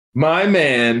My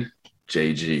man,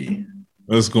 JG.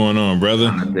 What's going on, brother?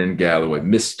 Jonathan Galloway,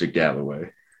 Mr.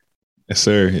 Galloway. Yes,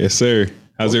 sir. Yes, sir.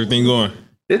 How's everything going?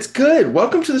 It's good.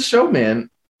 Welcome to the show, man.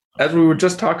 As we were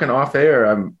just talking off air,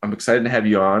 I'm excited to have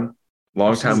you on.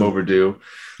 Long time Absolutely. overdue.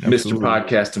 Mr. Absolutely.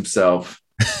 Podcast himself.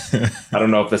 I don't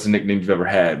know if that's a nickname you've ever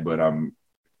had, but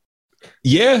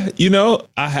Yeah,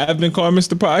 I have been called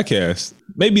Mr. Podcast.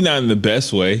 Maybe not in the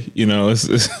best way.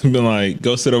 It's been like,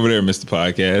 go sit over there, Mr.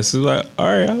 Podcast. It's like, all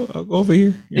right, I'll go over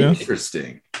here.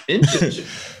 interesting. Interesting.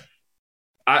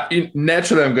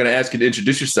 Naturally, I'm going to ask you to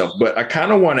introduce yourself, but I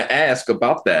kind of want to ask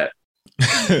about that.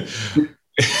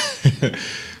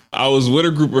 I was with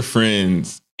a group of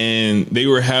friends and they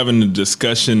were having a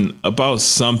discussion about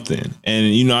something.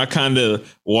 And, I kind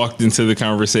of walked into the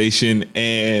conversation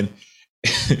and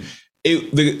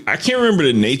I can't remember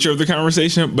the nature of the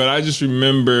conversation, but I just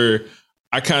remember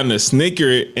I kind of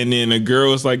snickered, and then a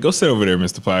girl was like, "Go sit over there,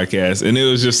 Mr. Podcast," and it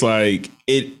was just like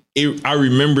I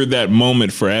remember that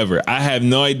moment forever. I have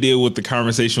no idea what the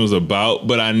conversation was about,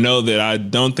 but I know that I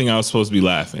don't think I was supposed to be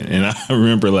laughing, and I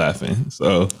remember laughing.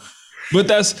 So, but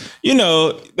that's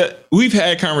that we've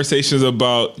had conversations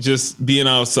about just being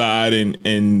outside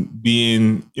and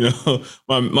being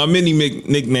my many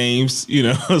nicknames,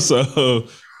 so.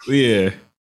 Yeah.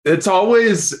 It's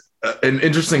always an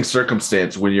interesting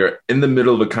circumstance when you're in the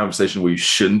middle of a conversation where you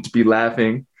shouldn't be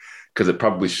laughing because it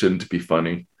probably shouldn't be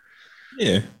funny.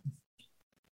 Yeah.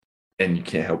 And you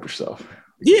can't help yourself.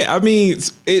 Yeah. I mean,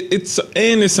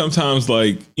 it's sometimes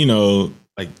like,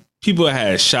 like people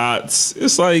had shots.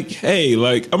 It's like, hey,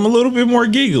 like I'm a little bit more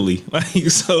giggly. Like,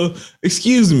 so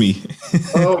excuse me.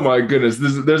 Oh my goodness.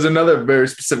 There's another very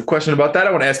specific question about that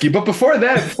I want to ask you. But before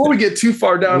we get too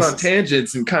far down on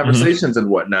tangents and conversations and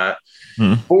whatnot,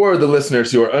 for the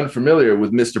listeners who are unfamiliar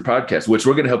with Mr. Podcast, which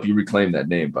we're going to help you reclaim that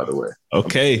name, by the way.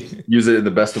 Okay. Use it in the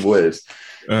best of ways.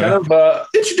 Kind of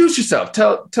introduce yourself.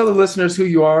 Tell the listeners who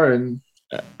you are. And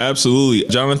absolutely.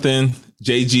 Jonathan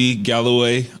JG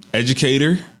Galloway,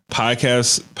 educator,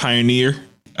 podcast pioneer.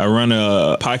 I run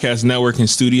a podcast network and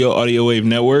studio, Audio Wave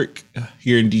Network,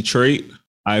 here in Detroit.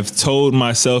 I've told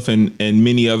myself and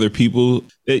many other people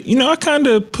that, I kind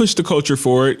of pushed the culture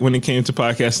forward when it came to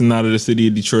podcasting out of the city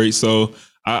of Detroit. So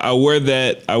I wear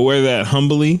that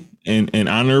humbly and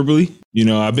honorably.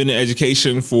 I've been in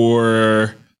education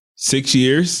for 6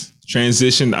 years,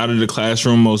 transitioned out of the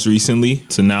classroom most recently.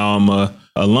 So now I'm a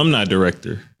alumni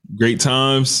director. Great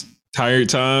times. Tired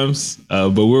times,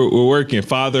 but we're working.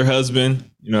 Father, husband,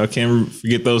 I can't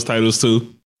forget those titles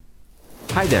too.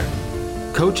 Hi there,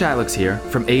 Coach Alex here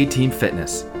from A-Team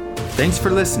Fitness. Thanks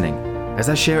for listening as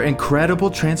I share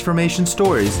incredible transformation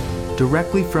stories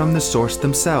directly from the source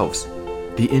themselves,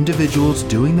 the individuals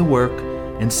doing the work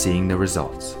and seeing the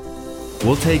results.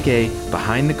 We'll take a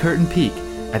behind-the-curtain peek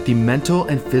at the mental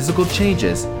and physical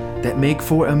changes that make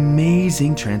for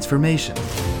amazing transformation.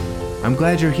 I'm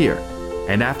glad you're here.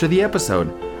 And after the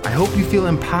episode, I hope you feel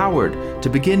empowered to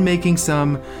begin making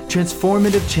some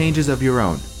transformative changes of your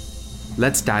own.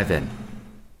 Let's dive in.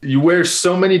 You wear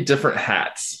so many different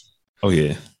hats. Oh,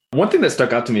 yeah. One thing that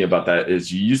stuck out to me about that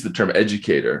is you use the term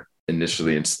educator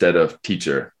initially instead of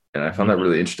teacher. And I found that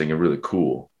really interesting and really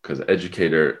cool because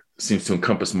educator seems to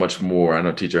encompass much more. I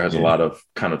know teacher has a lot of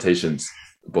connotations,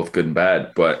 both good and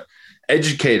bad, but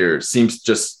educator seems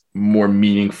just more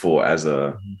meaningful as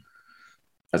a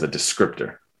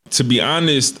descriptor. To be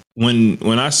honest, when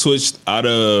I switched out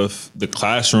of the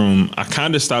classroom, I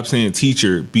kind of stopped saying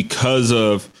teacher because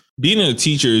of being a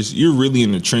teacher. You're really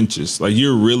in the trenches. Like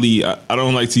you're really, I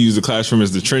don't like to use the classroom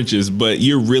as the trenches, but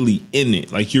you're really in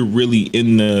it. Like you're really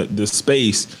in the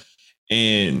space.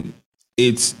 And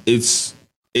it's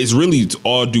really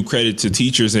all due credit to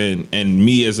teachers and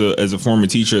me as a former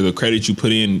teacher, the credit you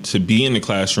put in to be in the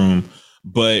classroom.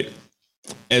 But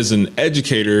as an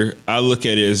educator, I look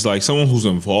at it as like someone who's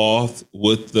involved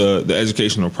with the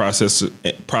educational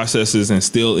processes and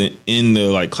still in the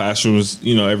like classrooms,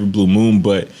 every blue moon.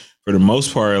 But for the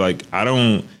most part, like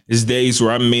there's days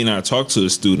where I may not talk to a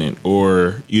student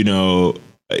or,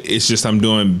 it's just I'm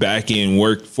doing back end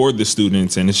work for the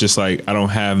students. And it's just like I don't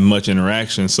have much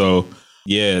interaction. So,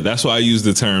 yeah, that's why I use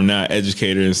the term now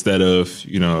educator instead of,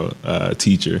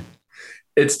 teacher.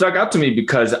 It stuck out to me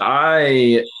because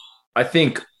I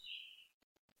think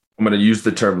I'm going to use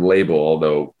the term label,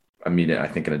 although I mean it, I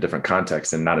think in a different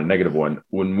context and not a negative one.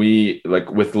 When we like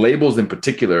with labels in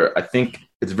particular, I think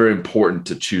it's very important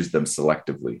to choose them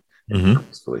selectively and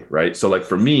purposefully, right? So like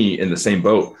for me in the same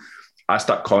boat, I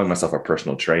stopped calling myself a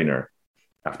personal trainer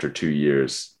after 2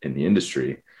 years in the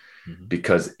industry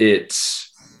because it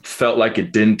felt like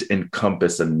it didn't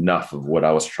encompass enough of what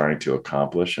I was trying to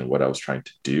accomplish and what I was trying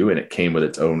to do. And it came with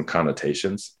its own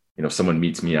connotations. You know, if someone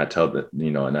meets me, I tell that,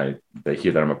 you know, and they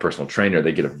hear that I'm a personal trainer,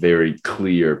 they get a very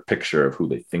clear picture of who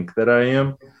they think that I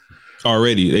am.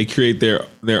 Already, they create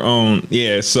their own.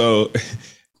 Yeah. So,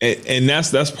 and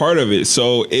that's part of it.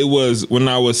 So it was when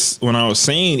I was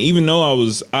saying, even though I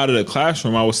was out of the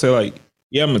classroom, I would say like,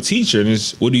 yeah, I'm a teacher. And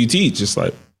it's, what do you teach? It's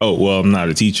like, oh, well, I'm not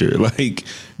a teacher. Like,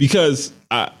 because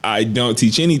I don't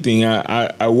teach anything.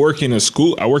 I work in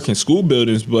school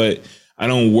buildings, but I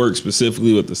don't work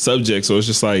specifically with the subject. So it's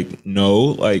just like, no,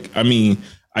 like, I mean,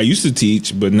 I used to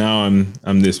teach, but now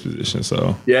I'm this position.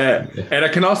 So yeah. And I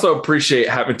can also appreciate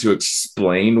having to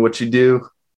explain what you do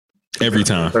every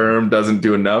time. The term doesn't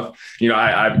do enough. You know,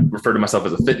 I refer to myself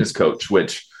as a fitness coach,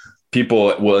 which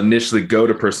people will initially go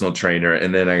to personal trainer,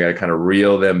 and then I got to kind of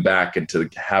reel them back into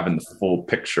having the full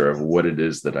picture of what it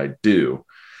is that I do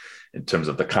in terms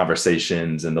of the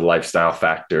conversations and the lifestyle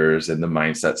factors and the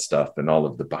mindset stuff and all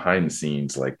of the behind the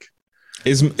scenes. Like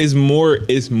it's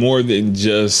more than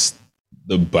just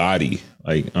the body.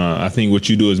 Like, I think what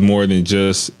you do is more than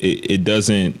just, it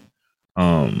doesn't,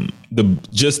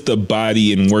 just the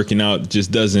body and working out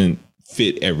just doesn't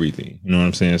fit everything. You know what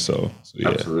I'm saying? So yeah.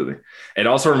 Absolutely. It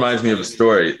also reminds me of a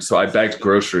story. So I bagged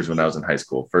groceries when I was in high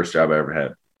school, first job I ever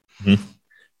had. Mm-hmm.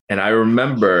 And I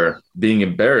remember being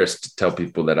embarrassed to tell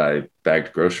people that I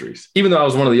bagged groceries, even though I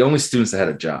was one of the only students that had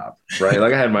a job, right?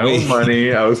 Like I had my own money.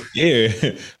 Yeah.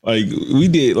 Like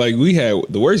we had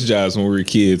the worst jobs when we were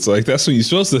kids. Like that's when you're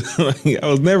supposed to, like, I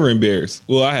was never embarrassed.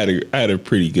 Well, I had a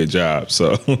pretty good job.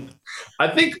 So I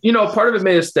think, you know, part of it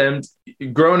may have stemmed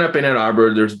growing up in Ann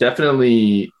Arbor. There's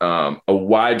definitely a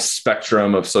wide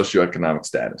spectrum of socioeconomic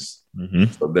status.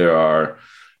 Mm-hmm. So there are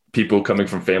people coming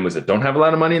from families that don't have a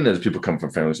lot of money, and there's people coming from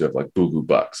families who have like boo-goo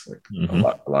bucks, like mm-hmm.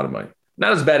 a lot of money.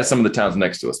 Not as bad as some of the towns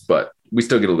next to us, but we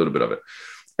still get a little bit of it.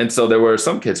 And so there were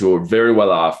some kids who were very well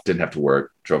off, didn't have to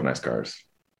work, drove nice cars.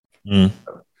 Mm.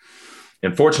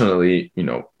 And fortunately, you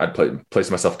know, I'd place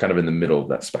myself kind of in the middle of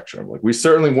that spectrum. Like we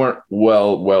certainly weren't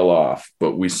well off,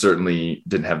 but we certainly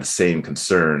didn't have the same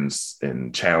concerns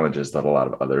and challenges that a lot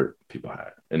of other people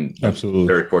had. And absolutely, I'm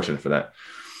very fortunate for that.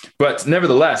 But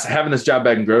nevertheless, having this job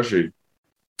bagging grocery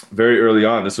very early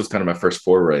on, this was kind of my first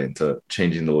foray into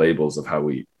changing the labels of how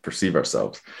we perceive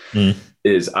ourselves,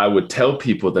 is I would tell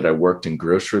people that I worked in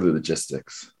grocery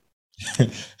logistics.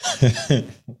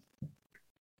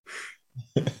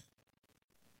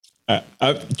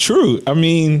 True. I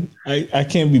mean, I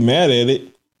can't be mad at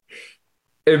it.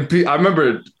 And I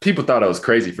remember people thought I was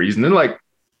crazy for using it. They're like,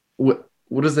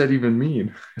 what does that even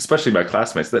mean? Especially my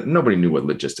classmates, that nobody knew what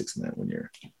logistics meant when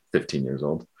you're 15 years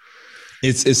old.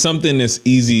 It's something that's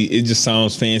easy. It just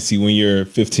sounds fancy when you're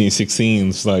 15, 16.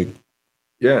 It's like,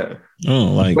 yeah. Oh,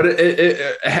 like, but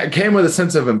it came with a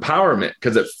sense of empowerment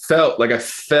because it felt like I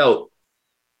felt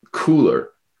cooler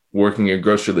working in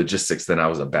grocery logistics than I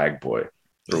was a bag boy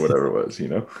or whatever it was, you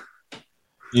know?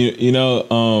 You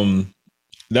know,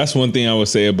 that's one thing I would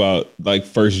say about like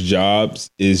first jobs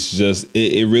is just,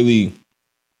 it really,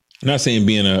 I'm not saying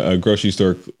being a grocery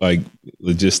store, like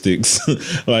logistics,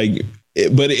 like,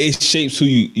 but it shapes who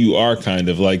you are kind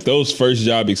of like those first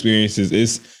job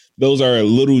experiences. Those are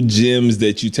little gems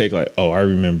that you take like, oh, I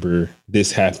remember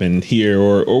this happened here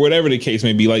or whatever the case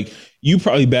may be. Like you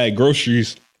probably bag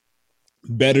groceries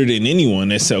better than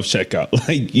anyone at self-checkout.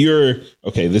 Like you're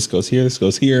okay, this goes here, this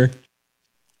goes here.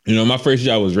 You know, my first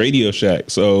job was Radio Shack.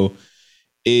 So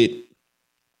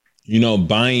you know,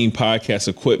 buying podcast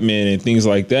equipment and things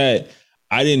like that,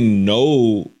 I didn't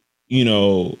know, you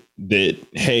know, that,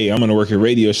 hey, I'm going to work at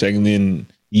Radio Shack and then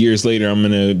years later, I'm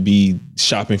going to be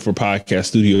shopping for podcast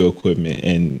studio equipment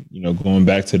and, you know, going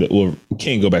back to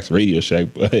can't go back to Radio Shack,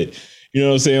 but you know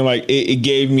what I'm saying? Like it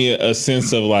gave me a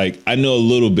sense of like, I know a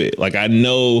little bit, like I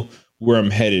know where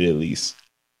I'm headed at least.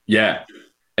 Yeah.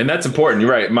 And that's important.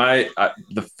 You're right.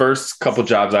 The first couple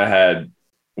jobs I had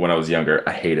when I was younger,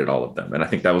 I hated all of them. And I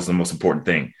think that was the most important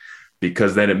thing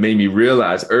because then it made me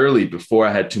realize early before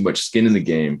I had too much skin in the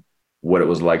game, what it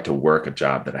was like to work a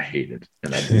job that I hated.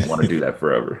 And I didn't want to do that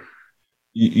forever.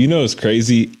 You know, it's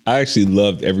crazy. I actually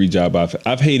loved every job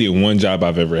I've hated one job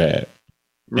I've ever had.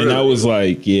 Really? And I was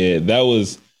like, yeah, that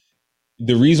was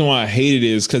the reason why I hated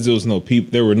it is because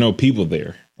there were no people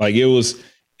there. Like it was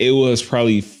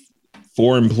probably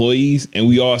 4 employees and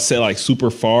we all sat like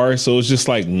super far. So it was just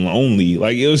like lonely.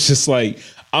 Like it was just like,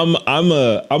 I'm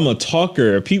a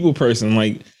talker, a people person.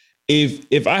 Like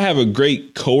if I have a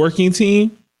great co-working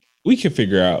team, we can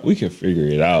figure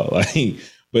it out. Like,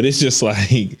 but it's just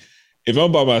like, if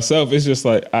I'm by myself, it's just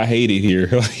like, I hate it here.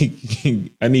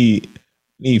 Like I need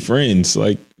need friends.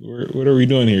 Like, what are we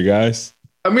doing here, guys?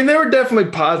 I mean, there were definitely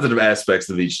positive aspects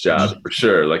of each job for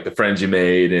sure. Like the friends you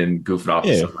made and goofing off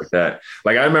and stuff like that.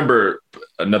 Like I remember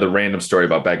another random story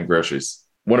about bagging groceries.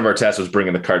 One of our tasks was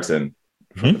bringing the carts in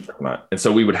from the parking lot. And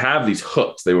so we would have these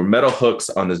hooks. They were metal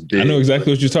hooks on this big. I know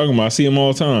exactly what you're talking about. I see them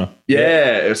all the time.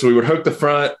 Yeah. So we would hook the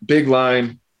front, big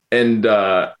line. And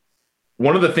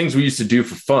one of the things we used to do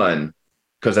for fun,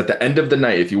 because at the end of the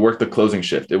night, if you worked the closing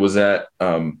shift, it was at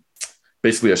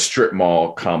basically a strip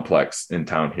mall complex in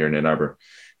town here in Ann Arbor.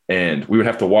 And we would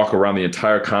have to walk around the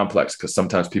entire complex because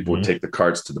sometimes people would take the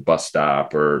carts to the bus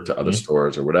stop or to other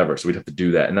stores or whatever. So we'd have to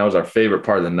do that. And that was our favorite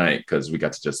part of the night because we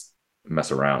got to just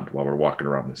mess around while we're walking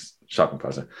around this shopping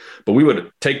plaza. But we would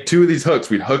take two of these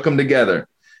hooks, we'd hook them together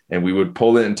and we would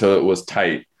pull it until it was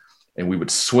tight and we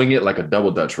would swing it like a double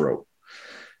Dutch rope.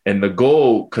 And the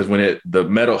goal, because when the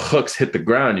metal hooks hit the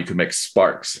ground, you could make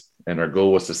sparks. And our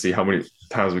goal was to see how many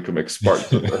times we could make sparks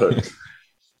with the hooks.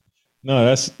 No,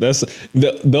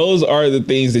 those are the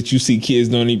things that you see kids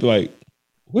doing. You be like,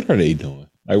 what are they doing?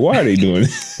 Like, why are they doing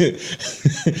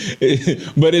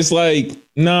it? But it's like,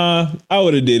 nah, I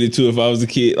would have did it too if I was a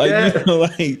kid. Like,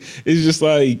 like it's just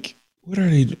like, what are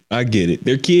they? I get it.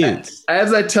 They're kids.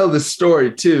 As I tell this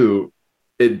story too,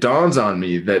 it dawns on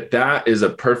me that is a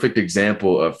perfect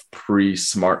example of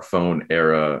pre-smartphone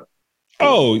era.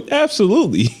 Oh,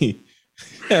 absolutely.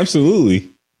 Absolutely.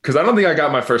 Because I don't think I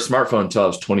got my first smartphone until I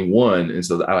was 21. And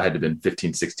so I had to have been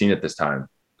 15, 16 at this time.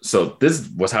 So this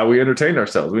was how we entertained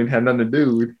ourselves. We didn't have nothing to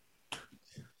do.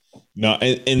 No,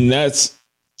 and that's,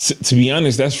 to be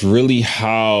honest, that's really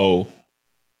how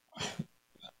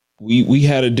we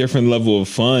had a different level of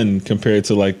fun compared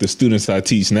to like the students I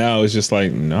teach now. It's just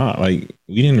like, nah, like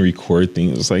we didn't record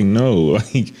things. It's like, no,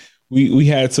 like we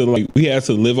had to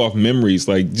live off memories,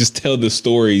 like just tell the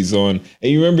stories on, hey,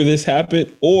 you remember this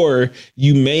happened? Or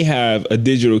you may have a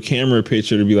digital camera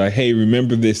picture to be like, hey,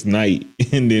 remember this night?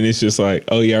 And then it's just like,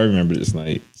 oh yeah, I remember this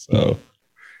night. So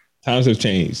times have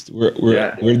changed.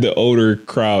 We're the older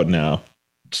crowd now.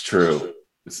 It's true.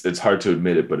 It's hard to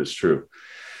admit it, but it's true.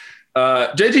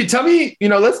 JG, tell me,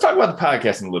 let's talk about the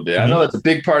podcasting a little bit. I know that's a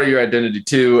big part of your identity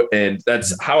too. And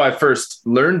that's how I first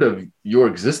learned of your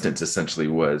existence, essentially,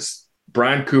 was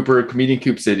Brian Cooper, comedian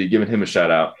Coop City, giving him a shout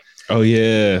out. Oh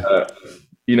yeah.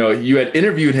 You had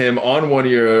interviewed him on one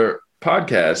of your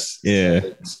podcasts. Yeah.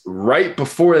 Right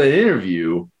before that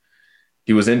interview,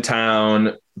 he was in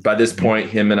town. By this point,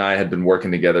 him and I had been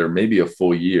working together maybe a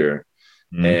full year.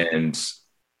 And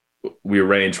we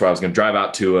arranged where I was going to drive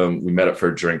out to him. We met up for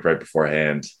a drink right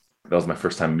beforehand. That was my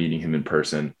first time meeting him in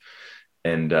person.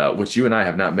 And which you and I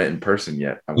have not met in person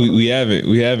yet. We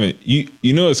haven't.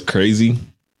 You know, it's crazy.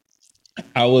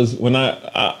 I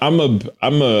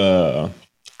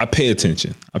pay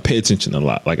attention. I pay attention a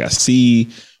lot. Like I see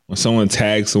when someone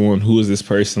tags someone, who is this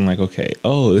person? Like, okay,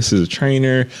 oh, this is a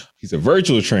trainer. He's a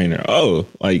virtual trainer. Oh,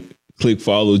 like click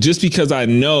follow, just because I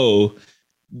know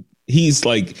he's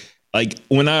like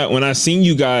when I seen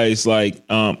you guys, like,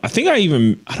 I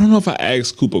don't know if I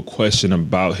asked Coop a question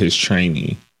about his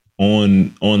training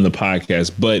on the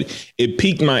podcast, but it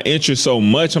piqued my interest so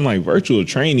much. I'm like, virtual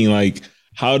training, like,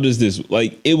 how does this,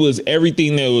 like, it was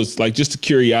everything that was like just a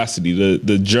curiosity,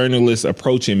 the journalist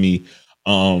approaching me.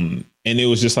 And it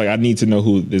was just like, I need to know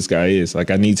who this guy is.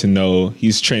 Like, I need to know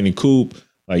he's training Coop.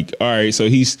 Like, all right, so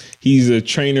he's a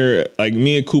trainer. Like,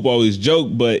 me and Coop always joke,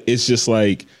 but it's just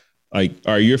like, all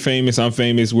right, you're famous, I'm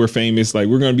famous, we're famous. Like,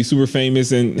 we're going to be super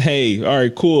famous. And hey, all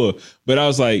right, cool. But I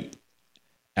was like,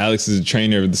 Alex is a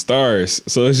trainer of the stars.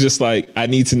 So it's just like, I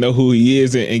need to know who he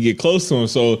is and get close to him.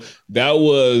 So that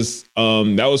was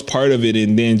part of it.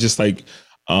 And then just like,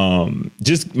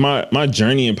 just my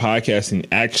journey in podcasting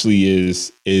actually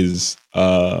is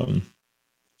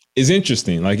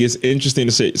interesting. Like, it's interesting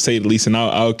to say the least. And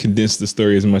I'll condense the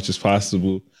story as much as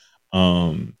possible.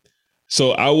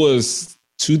 So I was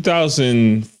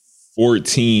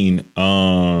 2014,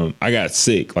 I got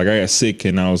sick. Like, I got sick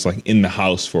and I was like in the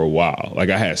house for a while. Like,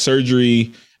 I had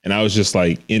surgery and I was just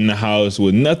like in the house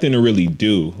with nothing to really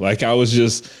do. Like, I was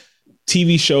just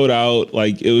TV showed out.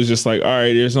 Like, it was just like, all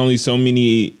right, there's only so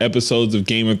many episodes of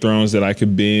Game of Thrones that I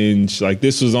could binge. Like,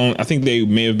 this was on, I think they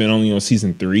may have been only on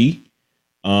season 3.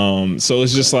 So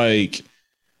it's just like,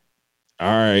 all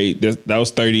right, that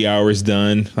was 30 hours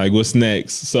done. Like, what's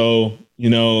next? So,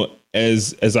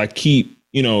 as I keep,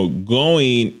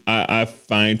 going, I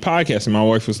find podcasts, and my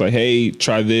wife was like, hey,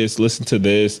 try this, listen to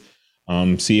this,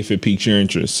 see if it piques your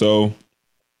interest. So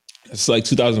it's like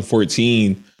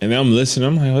 2014, and then I'm listening.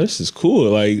 I'm like, oh, this is cool.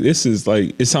 Like, this is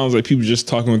like, it sounds like people just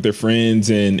talking with their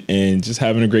friends and just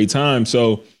having a great time.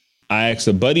 So I asked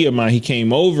a buddy of mine, he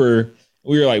came over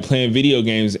we were like playing video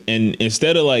games, and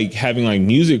instead of like having like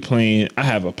music playing, I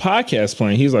have a podcast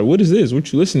playing. He's like, "What is this?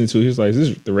 What you listening to?" He's like, "Is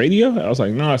this the radio?" I was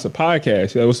like, "No, it's a podcast."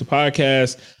 He's like, "What's a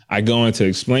podcast?" I go into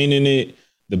explaining it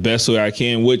the best way I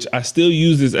can, which I still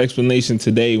use this explanation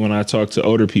today when I talk to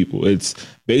older people. It's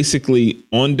basically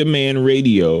on-demand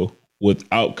radio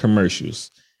without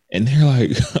commercials. And they're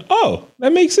like, "Oh,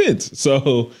 that makes sense."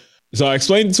 So I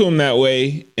explained it to him that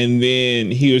way. And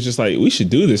then he was just like, "We should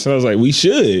do this." And I was like, "We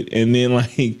should." And then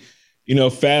like,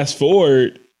 fast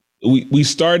forward, we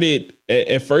started,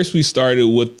 at first we started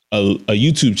with a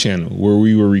YouTube channel where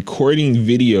we were recording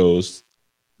videos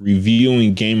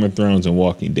reviewing Game of Thrones and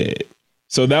Walking Dead.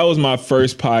 So that was my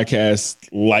first podcast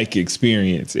like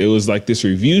experience. It was like this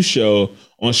review show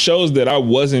on shows that I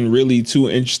wasn't really too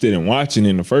interested in watching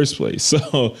in the first place.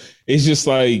 So it's just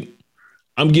like,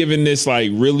 I'm giving this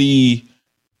like really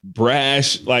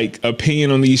brash like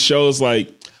opinion on these shows.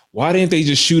 Like, why didn't they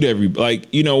just shoot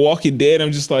Walking Dead?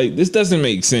 I'm just like, this doesn't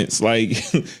make sense. Like,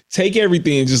 take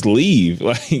everything and just leave.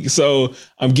 Like, so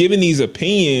I'm giving these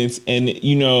opinions, and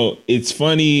it's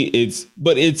funny.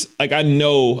 But it's like, I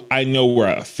know where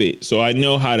I fit. So I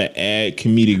know how to add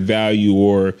comedic value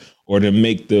or to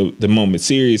make the moment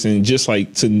serious, and just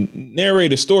like to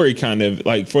narrate a story kind of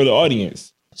like for the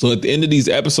audience. So at the end of these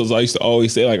episodes, I used to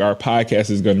always say like, our podcast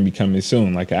is going to be coming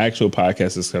soon. Like, an actual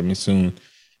podcast is coming soon.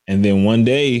 And then one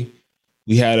day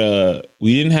we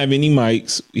didn't have any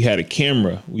mics. We had a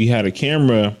camera.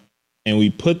 And we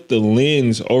put the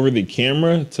lens over the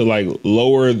camera to like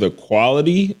lower the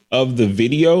quality of the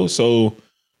video. So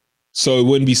it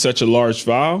wouldn't be such a large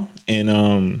file.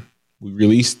 And we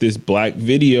released this black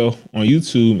video on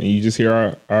YouTube, and you just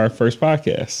hear our first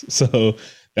podcast. So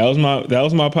that was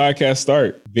my podcast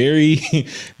start. Very,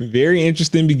 very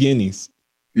interesting beginnings.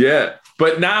 Yeah.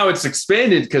 But now it's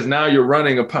expanded because now you're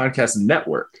running a podcast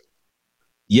network.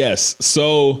 Yes.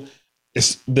 So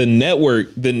it's the network.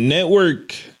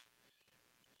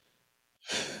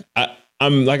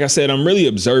 I'm like I said, I'm really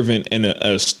observant and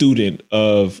a student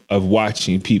of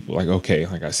watching people. Like, okay,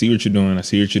 like, I see what you're doing.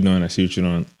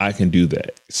 I can do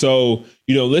that. So,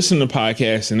 listen to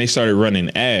podcasts, and they started running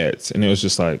ads, and it was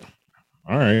just like,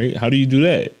 all right, how do you do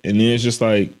that? And then it's just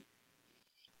like,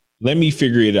 let me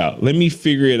figure it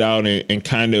out and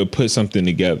kind of put something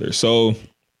together. So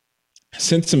I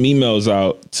sent some emails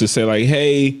out to say like,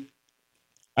 "Hey,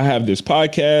 I have this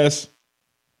podcast.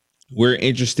 We're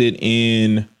interested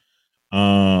in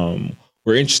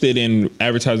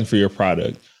advertising for your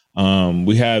product.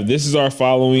 This is our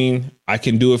following. I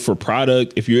can do it for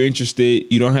product. If you're interested,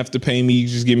 you don't have to pay me. You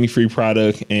just give me free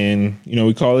product, and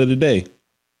we call it a day."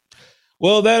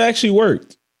 Well, that actually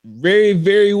worked very,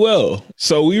 very well.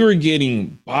 So we were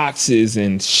getting boxes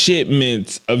and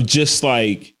shipments of just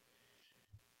like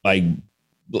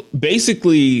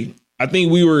basically, I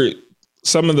think we were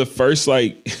some of the first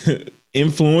like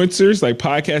influencers, like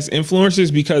podcast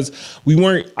influencers, because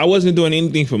I wasn't doing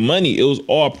anything for money. It was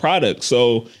all product.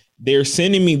 So they're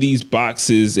sending me these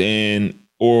boxes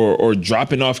or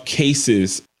dropping off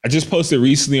cases. I just posted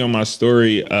recently on my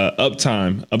story,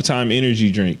 Uptime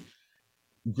energy drink.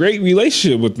 Great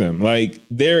relationship with them. Like,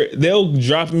 they'll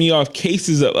drop me off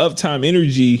cases of Uptime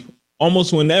energy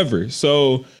almost whenever.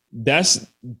 So that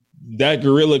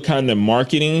guerrilla kind of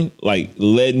marketing like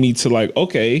led me to like,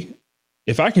 okay,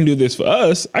 if I can do this for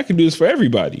us, I can do this for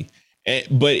everybody.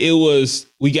 But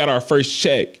we got our first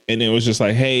check, and it was just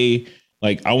like, "Hey,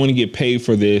 like, I want to get paid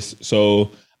for this.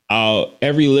 So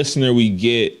every listener we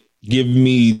get, give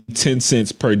me 10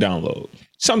 cents per download."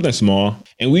 Something small.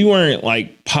 And we weren't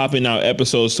like popping out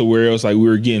episodes to where it was like we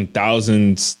were getting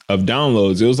thousands of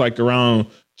downloads. It was like around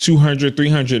 200,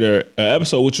 300 an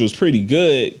episode, which was pretty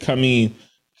good, coming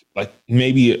like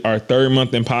maybe our third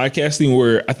month in podcasting,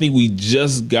 where I think we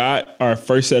just got our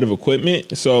first set of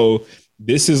equipment. So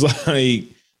this is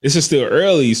still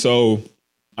early. So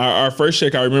our first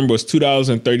check, I remember, was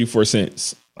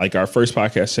 $2.34, like our first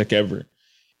podcast check ever.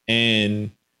 And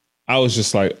I was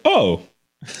just like, oh,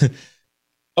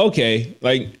 okay,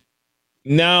 like,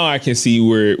 now I can see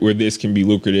where this can be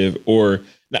lucrative. Or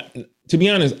not, to be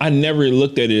honest, I never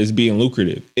looked at it as being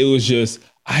lucrative. It was just,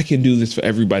 I can do this for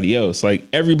everybody else. Like,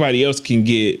 everybody else can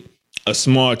get a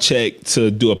small check to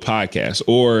do a podcast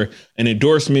or an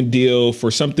endorsement deal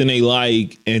for something they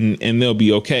like, and they'll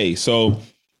be okay. So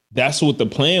that's what the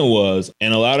plan was.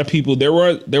 And a lot of people, there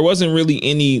wasn't really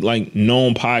any like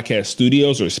known podcast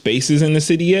studios or spaces in the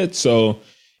city yet. So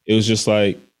it was just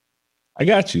like, I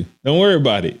got you. Don't worry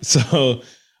about it. So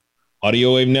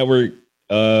Audio Wave Network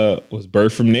was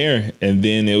birthed from there. And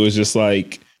then it was just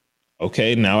like,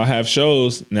 okay, now I have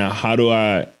shows. Now, how do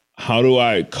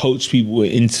I coach people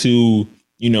into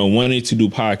wanted to do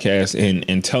podcasts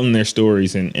and telling their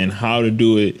stories and how to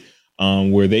do it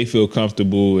where they feel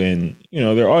comfortable and,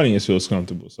 their audience feels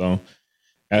comfortable. So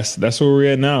that's where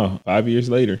we're at now, 5 years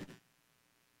later.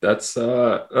 That's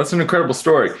an incredible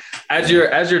story. As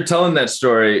you're telling that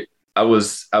story, I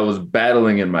was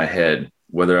battling in my head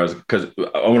whether because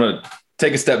I want to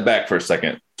take a step back for a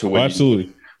second to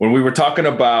absolutely. When we were talking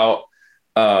about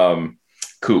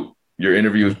Coop, your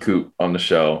interview with Coop on the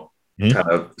show, kind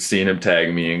of seeing him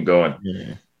tag me and going,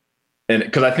 and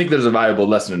because I think there's a valuable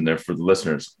lesson in there for the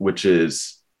listeners, which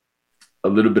is a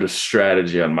little bit of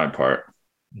strategy on my part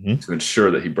to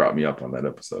ensure that he brought me up on that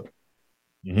episode.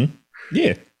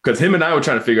 Yeah. Because him and I were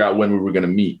trying to figure out when we were going to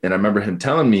meet. And I remember him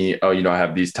telling me, I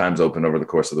have these times open over the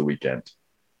course of the weekend.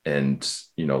 And,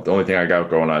 the only thing I got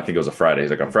going on, I think it was a Friday.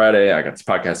 He's like, on Friday, I got this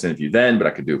podcast interview then, but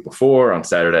I could do it before. On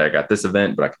Saturday, I got this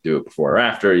event, but I could do it before or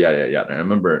after. Yeah. And I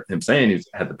remember him saying he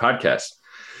had the podcast.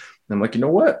 And I'm like, you know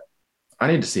what?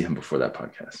 I need to see him before that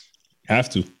podcast.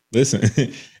 Have to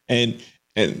listen. and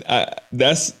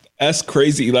that's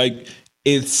crazy. Like,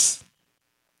 it's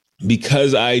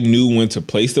because I knew when to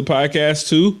place the podcast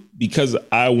too, because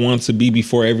I want to be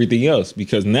before everything else,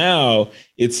 because now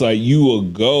it's like you will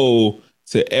go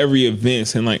to every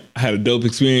event and like I had a dope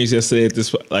experience yesterday at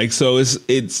this, like, so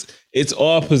it's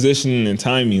all positioning and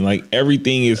timing. Like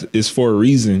everything is for a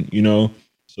reason,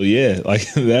 So yeah,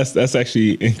 like that's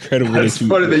actually incredible. It's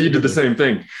funny that you did the same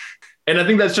thing. And I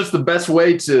think that's just the best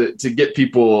way to get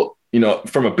people,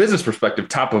 from a business perspective,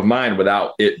 top of mind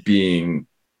without it being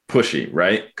pushy,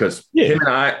 right? Because him and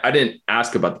I didn't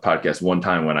ask about the podcast one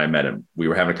time when I met him. We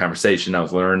were having a conversation. I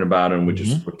was learning about him. We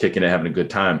just were kicking it, having a good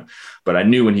time. But I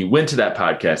knew when he went to that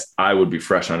podcast, I would be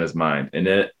fresh on his mind.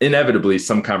 And inevitably,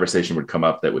 some conversation would come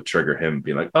up that would trigger him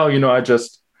being like, oh, I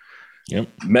just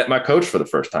met my coach for the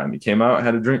first time. He came out and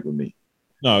had a drink with me.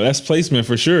 No, that's placement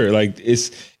for sure. Like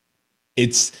it's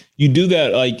you do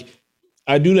that. Like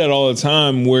I do that all the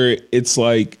time where it's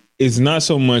like, it's not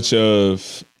so much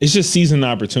of, it's just seizing the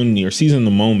opportunity or seizing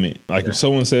the moment. Like if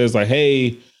someone says like,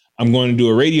 hey, I'm going to do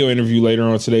a radio interview later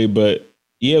on today, but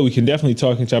yeah, we can definitely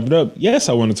talk and chop it up. Yes,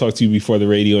 I want to talk to you before the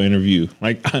radio interview.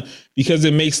 Like, because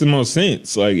it makes the most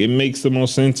sense. Like it makes the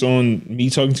most sense on me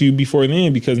talking to you before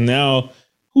then, because now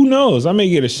who knows? I may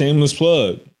get a shameless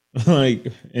plug. Like,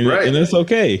 and it's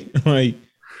okay. Like,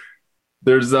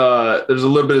 there's a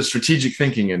little bit of strategic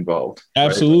thinking involved.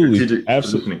 Absolutely. Right?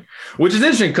 Absolutely. Which is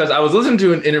interesting because I was listening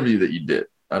to an interview that you did.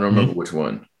 I don't remember which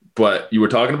one, but you were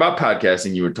talking about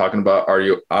podcasting. You were talking about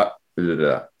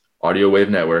Audio Wave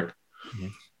Network.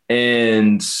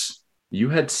 And you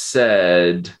had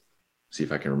said, see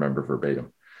if I can remember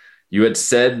verbatim. You had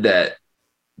said that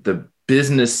the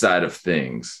business side of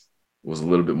things was a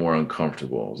little bit more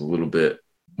uncomfortable. It was a little bit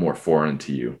more foreign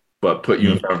to you, but put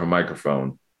you in front of a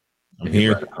microphone. I'm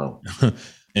here.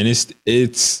 And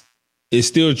it's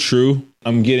still true.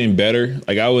 I'm getting better.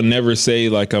 Like I would never say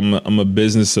like I'm a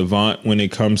business savant when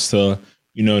it comes to,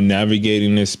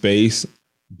 navigating this space.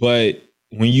 But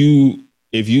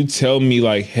if you tell me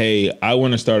like, hey, I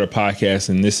want to start a podcast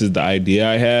and this is the idea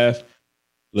I have,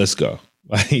 let's go.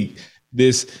 Like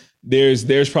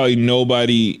there's probably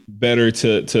nobody better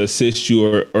to assist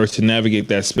you or to navigate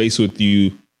that space with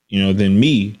you, than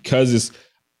me, because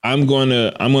I'm going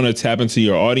to tap into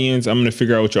your audience. I'm going to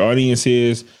figure out what your audience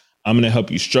is. I'm going to help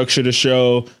you structure the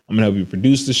show. I'm going to help you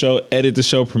produce the show, edit the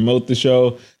show, promote the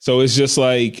show. So it's just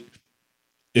like,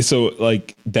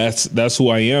 that's who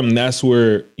I am. That's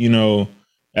where,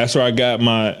 that's where I got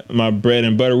my bread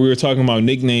and butter. We were talking about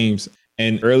nicknames,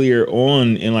 and earlier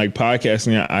on in like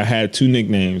podcasting, I had 2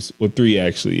 nicknames, or 3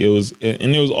 actually. It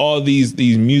was all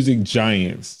these music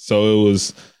giants. So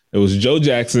it was Joe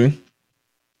Jackson.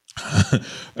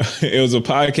 It was a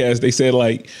podcast. They said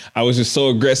like I was just so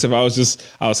aggressive. I was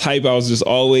hype. I was just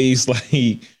always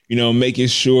like, making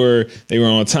sure they were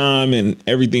on time and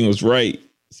everything was right.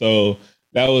 So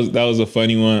that was a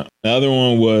funny one. The other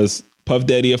one was Puff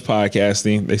Daddy of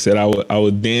podcasting. They said I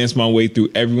would dance my way through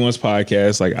everyone's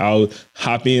podcast. Like I'll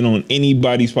hop in on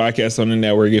anybody's podcast on the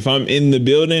network. If I'm in the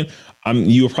building,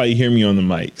 you'll probably hear me on the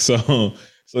mic. So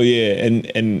yeah,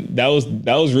 and that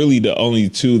was really the only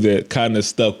 2 that kind of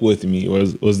stuck with me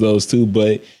was those 2.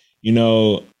 But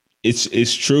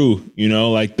it's true.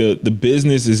 Like the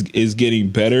business is getting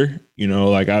better.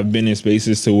 Like I've been in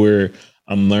spaces to where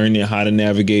I'm learning how to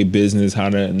navigate business, how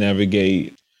to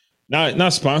navigate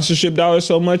not sponsorship dollars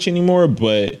so much anymore,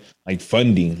 but like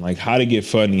funding, like how to get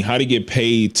funding, how to get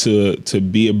paid to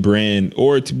be a brand,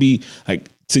 or to be like,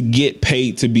 to get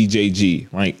paid to be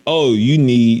JG. Like, oh, you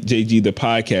need JG the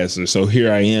podcaster, so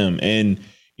here I am. And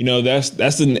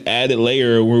that's an added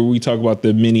layer where we talk about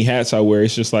the many hats I wear.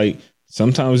 It's just like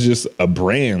sometimes just a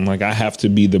brand. Like I have to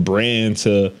be the brand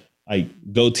to like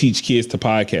go teach kids to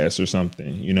podcast or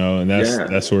something, you know, and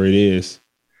that's where it is.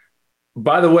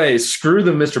 By the way, screw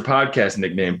the Mr. Podcast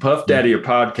nickname. Puff Daddy or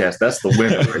Podcast. That's the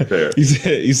winner right there.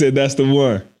 He said that's the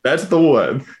one. That's the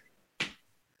one.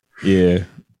 Yeah.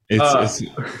 It's a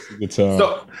good time.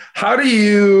 So how are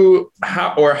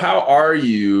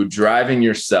you driving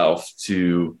yourself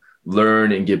to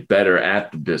learn and get better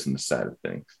at the business side of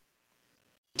things?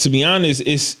 To be honest,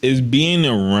 it's being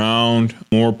around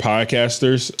more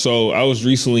podcasters. So I was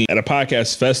recently at a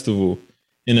podcast festival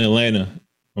in Atlanta,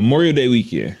 Memorial Day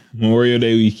weekend,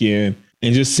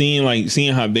 and just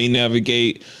seeing how they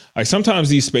navigate. Like sometimes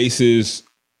these spaces,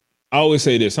 I always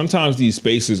say this, sometimes these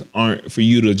spaces aren't for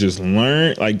you to just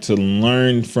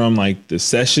learn from like the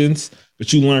sessions,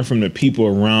 but you learn from the people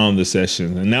around the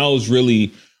sessions. And that was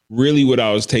really, really what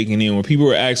I was taking in. When people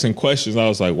were asking questions, I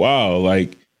was like, wow,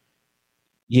 like,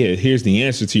 yeah, here's the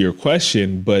answer to your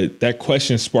question. But that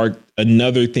question sparked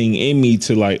another thing in me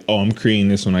to like, oh, I'm creating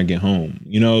this when I get home,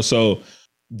 you know? So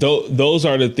those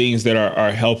are the things that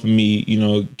are helping me, you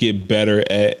know, get better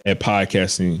at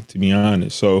podcasting, to be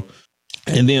honest. So,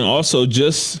 and then also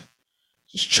just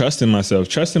trusting myself,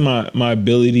 trusting my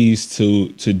abilities to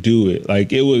do it.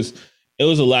 Like it was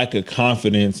a lack of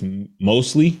confidence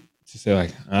mostly to say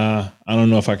like, I don't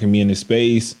know if I can be in this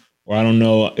space, or I don't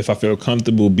know if I feel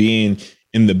comfortable being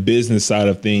in the business side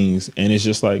of things. And it's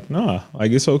just like, nah,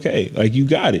 like it's okay. Like you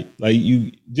got it. Like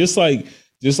you just like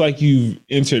you've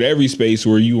entered every space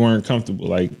where you weren't comfortable,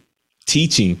 like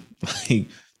teaching, teaching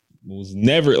was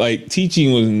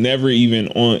never even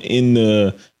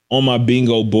on my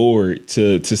bingo board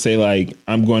to say like,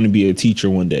 I'm going to be a teacher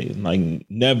one day, like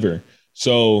never.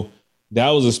 So that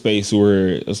was a space where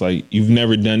it's like, you've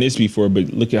never done this before, but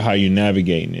look at how you're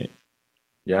navigating it.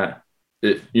 Yeah.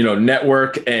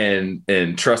 Network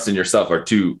and trust in yourself are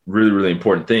two really, really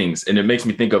important things. And it makes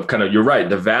me think of kind of, you're right,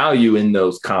 the value in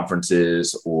those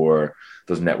conferences or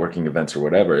those networking events or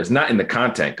whatever is not in the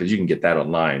content, because you can get that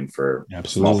online for a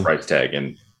small price tag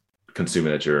and consume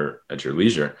it at your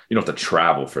leisure. You don't have to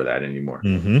travel for that anymore.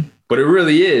 Mm-hmm. But it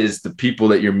really is the people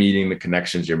that you're meeting, the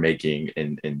connections you're making,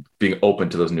 and being open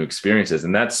to those new experiences.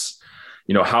 And that's,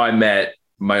 how I met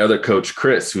my other coach,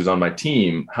 Chris, who's on my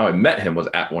team. How I met him was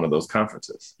at one of those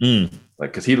conferences.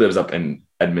 Like, cause he lives up in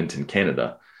Edmonton,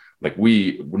 Canada. Like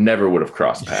we never would have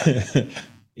crossed paths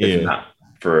if not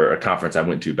for a conference I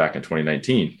went to back in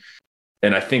 2019.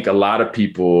 And I think a lot of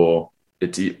people,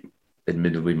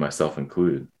 admittedly myself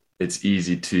included, it's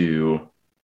easy to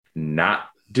not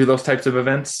do those types of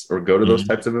events or go to those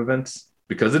types of events,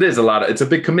 because it's a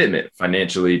big commitment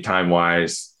financially,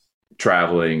 time-wise,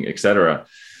 traveling, etc.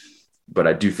 But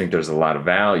I do think there's a lot of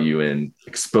value in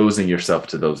exposing yourself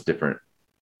to those different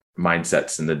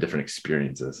mindsets and the different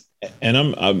experiences. And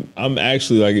I'm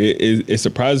actually like, it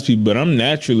surprises people, but I'm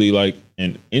naturally like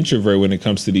an introvert when it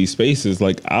comes to these spaces.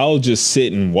 Like I'll just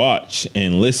sit and watch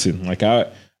and listen. Like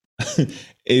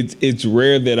it's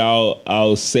rare that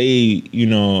I'll say,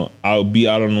 I'll be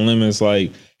out on the limb. It's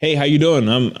like, hey, how you doing?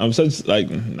 I'm such like,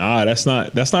 nah, that's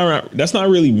not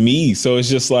really me. So it's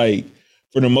just like,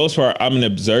 for the most part, I'm an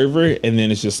observer, and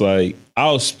then it's just like,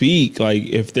 I'll speak. Like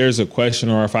if there's a question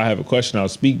or if I have a question, I'll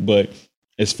speak. But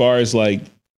as far as like,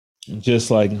 just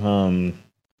like,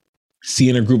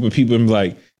 seeing a group of people and be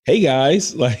like, hey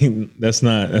guys, like that's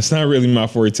not really my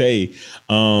forte.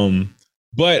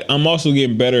 But I'm also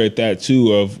getting better at that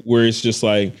too, of where it's just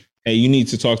like, hey, you need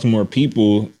to talk to more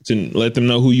people to let them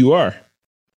know who you are.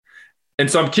 And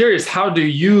so I'm curious, how do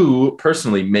you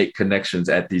personally make connections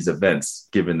at these events,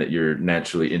 given that you're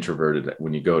naturally introverted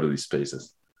when you go to these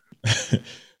spaces?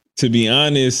 To be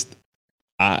honest,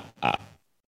 I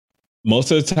most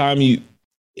of the time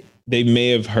they may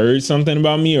have heard something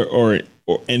about me or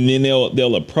and then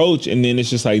they'll approach, and then it's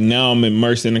just like, now I'm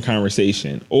immersed in the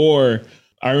conversation. Or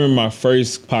I remember my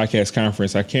first podcast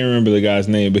conference, I can't remember the guy's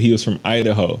name, but he was from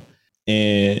Idaho,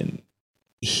 and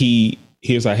he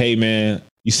was like, hey man,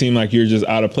 you seem like you're just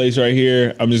out of place right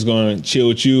here. I'm just going to chill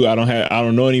with you. I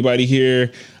don't know anybody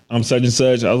here. I'm such and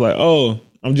such. I was like, oh,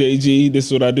 I'm JG. This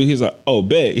is what I do. He's like, oh,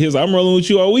 bet. He was like, I'm rolling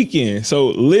with you all weekend. So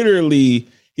literally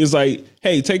he was like,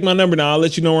 hey, take my number now. I'll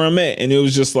let you know where I'm at. And it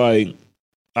was just like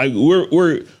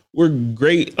we're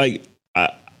great. Like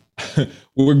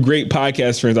we're great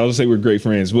podcast friends. I would say we're great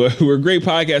friends, but we're great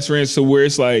podcast friends. So where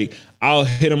it's like, I'll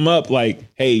hit him up like,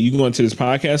 hey, you going to this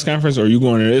podcast conference or you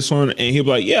going to this one? And he'll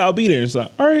be like, yeah, I'll be there. It's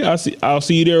like, all right, I'll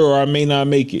see you there, or I may not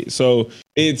make it. So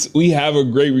we have a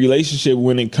great relationship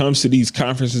when it comes to these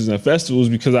conferences and festivals,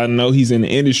 because I know he's in the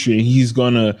industry and he's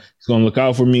gonna look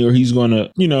out for me, or he's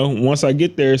gonna, once I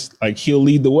get there, it's like he'll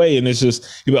lead the way. And it's just,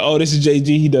 he'll be like, oh, this is JG.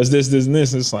 He does this, this, and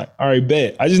this. And it's like, all right,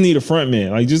 bet. I just need a front man.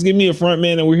 Like, just give me a front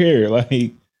man and we're here.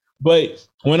 Like, but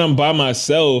when I'm by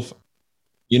myself,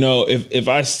 if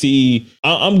I see,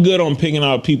 I'm good on picking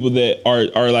out people that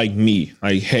are like me.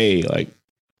 Like, hey,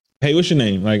 what's your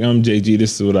name? Like, I'm JG.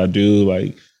 This is what I do.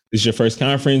 Like, this is your first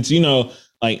conference.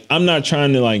 Like, I'm not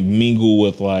trying to like mingle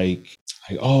with like,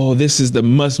 oh, this is the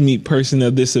must meet person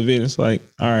of this event. It's like,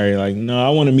 all right, like, no, I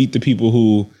want to meet the people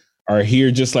who are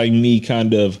here just like me,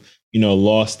 kind of,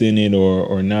 lost in it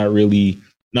or not really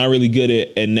good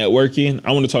at networking.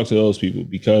 I want to talk to those people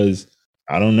because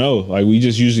I don't know, like, we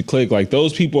just usually click. Like,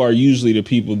 those people are usually the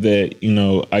people that,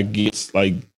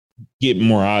 I get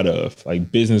more out of,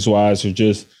 like, business wise or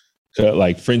just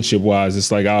like friendship wise.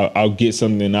 It's like I'll get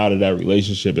something out of that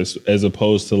relationship as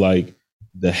opposed to like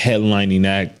the headlining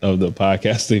act of the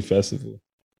podcasting festival.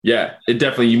 Yeah, it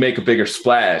definitely, you make a bigger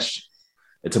splash.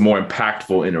 It's a more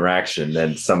impactful interaction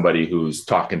than somebody who's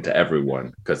talking to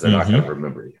everyone, because they're not going to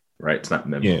remember you, right? It's not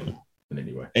memorable in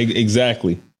any way.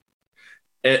 Exactly.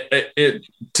 To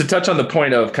touch on the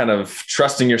point of kind of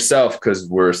trusting yourself, because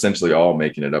we're essentially all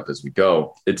making it up as we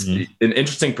go. It's an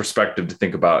interesting perspective to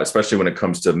think about, especially when it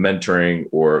comes to mentoring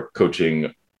or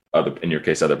coaching other, in your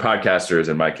case, other podcasters.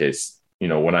 In my case,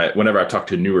 whenever I talk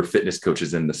to newer fitness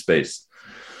coaches in the space,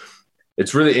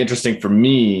 it's really interesting for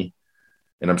me,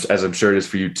 and as I'm sure it is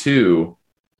for you too.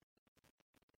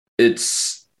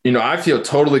 It's, I feel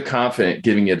totally confident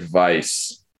giving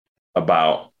advice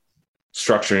about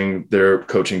structuring their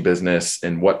coaching business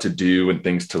and what to do and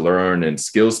things to learn and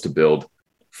skills to build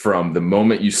from the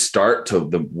moment you start to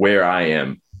where I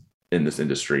am in this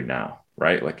industry now,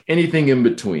 right? Like, anything in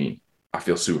between, I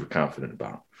feel super confident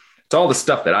about. It's all the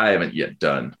stuff that I haven't yet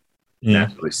done,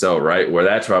 naturally so, right? Where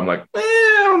I'm like,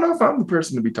 I don't know if I'm the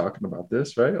person to be talking about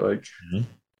this, right? Like,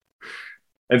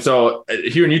 and so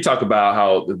hearing you talk about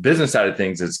how the business side of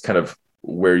things is kind of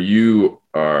where you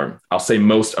are, I'll say,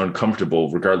 most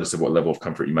uncomfortable, regardless of what level of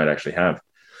comfort you might actually have.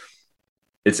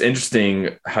 It's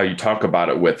interesting how you talk about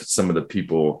it with some of the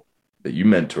people that you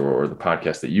mentor or the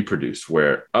podcast that you produce,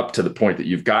 where up to the point that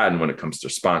you've gotten when it comes to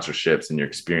sponsorships and your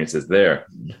experiences there,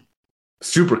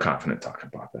 super confident talking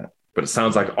about that. But it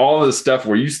sounds like all of the stuff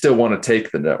where you still want to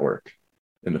take the network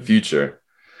in the future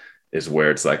is where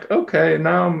it's like, okay,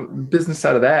 now I'm business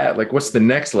side of that. Like, what's the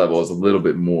next level is a little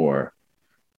bit more.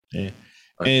 Yeah.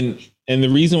 And the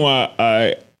reason why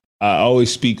I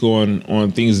always speak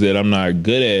on things that I'm not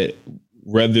good at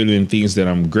rather than things that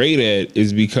I'm great at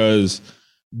is because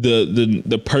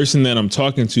the person that I'm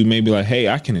talking to may be like, hey,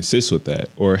 I can assist with that,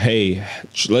 or hey,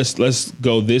 let's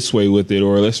go this way with it,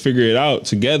 or let's figure it out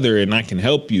together and I can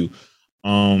help you.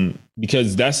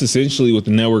 Because that's essentially what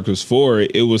the network was for.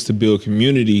 It was to build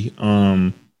community.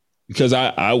 Because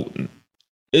I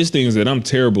it's things that I'm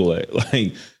terrible at.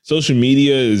 Like, social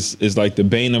media is like the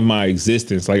bane of my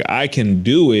existence. Like, I can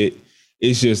do it.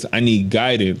 It's just, I need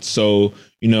guidance. So,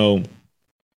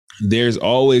 there's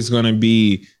always going to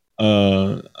be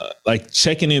like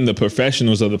checking in the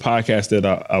professionals of the podcast that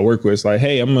I work with. It's like,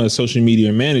 hey, I'm a social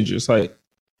media manager. It's like,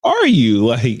 are you?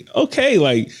 Like, okay,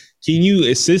 like, can you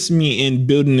assist me in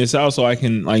building this out so I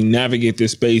can like navigate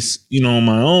this space, on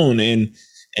my own?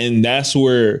 And that's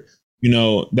where,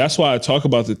 that's why I talk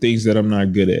about the things that I'm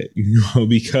not good at,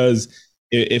 because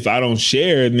if I don't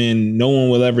share, then no one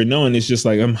will ever know. And it's just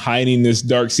like, I'm hiding this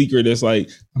dark secret that's like,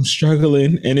 I'm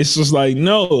struggling. And it's just like,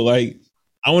 no, like,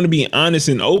 I want to be honest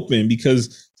and open,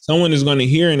 because someone is going to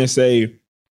hear and say,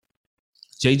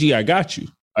 JG, I got you.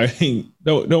 I mean,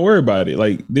 don't worry about it.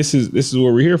 Like, this is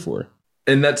what we're here for.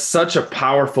 And that's such a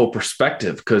powerful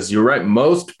perspective, because you're right.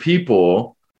 Most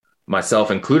people,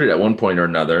 myself included at one point or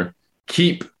another,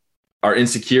 keep our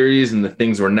insecurities and the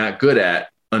things we're not good at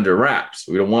under wraps.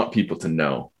 We don't want people to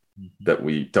know that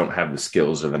we don't have the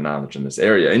skills or the knowledge in this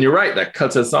area. And you're right, that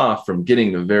cuts us off from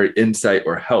getting the very insight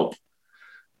or help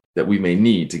that we may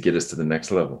need to get us to the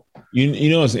next level.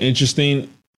 It's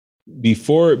interesting.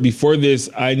 Before this,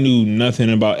 I knew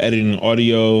nothing about editing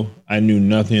audio. I knew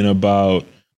nothing about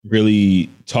really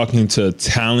talking to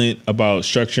talent about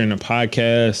structuring a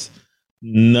podcast.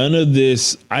 None of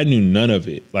this, I knew none of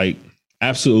it. Like,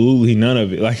 absolutely none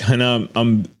of it. Like, and I'm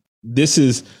on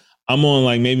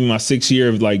like maybe my 6th year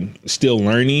of like still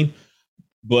learning,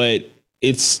 but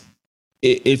it's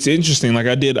it's interesting. Like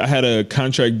I had a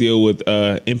contract deal with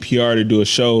NPR to do a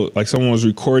show. Like someone was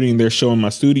recording their show in my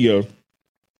studio,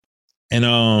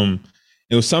 and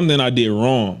it was something I did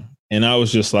wrong. And I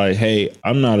was just like, hey,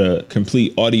 I'm not a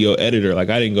complete audio editor. Like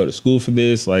I didn't go to school for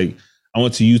this. Like I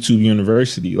went to YouTube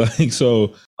University. Like,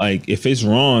 so like if it's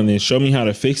wrong, then show me how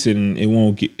to fix it and it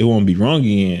won't be wrong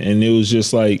again. And it was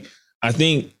just like, I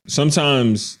think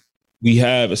sometimes we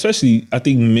have, especially I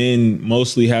think men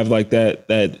mostly have like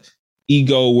that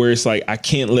ego where it's like, I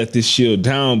can't let this shield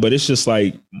down. But it's just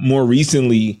like more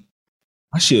recently,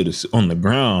 my shield is on the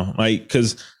ground. Like,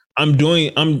 cause I'm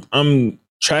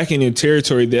tracking in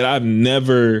territory that I've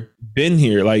never been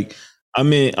here. Like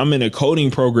I'm in a coding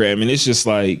program, and it's just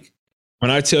like, when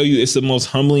I tell you it's the most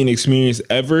humbling experience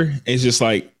ever, it's just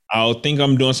like, I'll think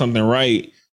I'm doing something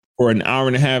right for an hour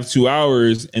and a half, 2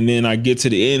 hours. And then I get to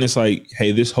the end, it's like,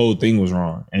 hey, this whole thing was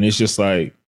wrong. And it's just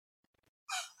like,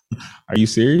 are you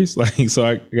serious? Like, so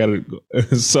I gotta go.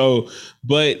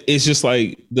 But it's just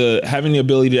like having the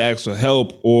ability to ask for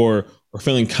help or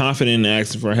feeling confident in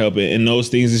asking for help and those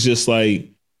things is just like,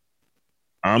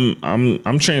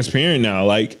 I'm transparent now.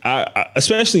 Like I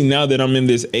especially now that I'm in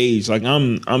this age, like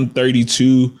I'm 32,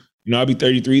 you know, I'll be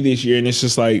 33 this year. And it's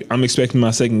just like, I'm expecting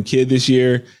my second kid this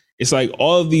year. It's like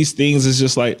all of these things is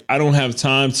just like, I don't have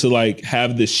time to like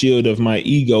have the shield of my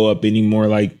ego up anymore.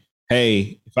 Like,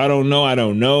 hey, if I don't know, I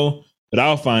don't know, but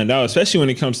I'll find out, especially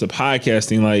when it comes to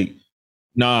podcasting. Like,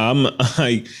 nah, I'm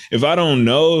like, if I don't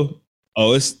know,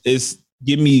 it's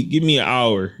give me an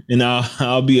hour and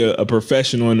I'll be a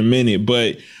professional in a minute.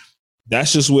 But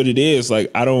that's just what it is.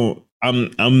 Like I'm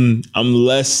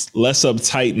less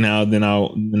uptight now than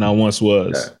I once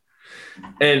was.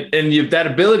 Yeah. And you, that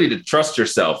ability to trust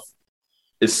yourself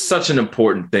is such an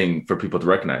important thing for people to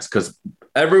recognize, because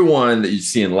everyone that you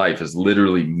see in life is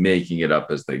literally making it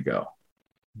up as they go.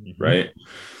 Mm-hmm. Right.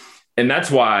 And that's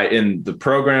why in the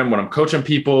program, when I'm coaching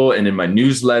people and in my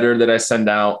newsletter that I send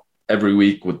out every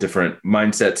week with different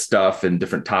mindset stuff and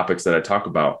different topics that I talk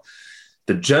about,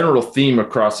 the general theme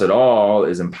across it all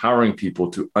is empowering people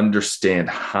to understand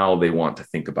how they want to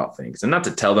think about things, and not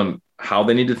to tell them how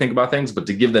they need to think about things, but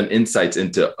to give them insights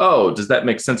into, oh, does that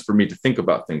make sense for me to think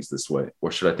about things this way?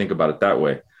 Or should I think about it that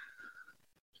way?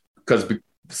 Because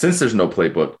since there's no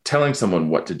playbook, telling someone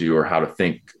what to do or how to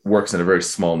think works in a very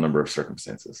small number of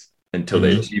circumstances until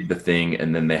they achieve the thing,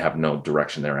 and then they have no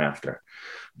direction thereafter.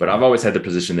 But I've always had the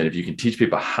position that if you can teach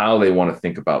people how they want to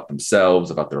think about themselves,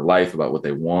 about their life, about what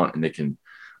they want, and they can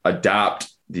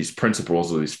adopt these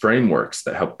principles or these frameworks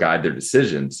that help guide their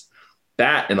decisions,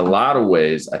 that in a lot of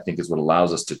ways, I think is what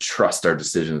allows us to trust our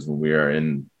decisions when we are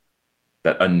in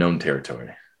that unknown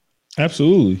territory.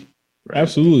 Absolutely. Right.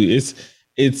 Absolutely.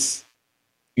 It's,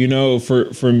 you know,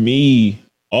 for me,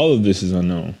 all of this is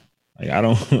unknown.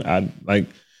 Like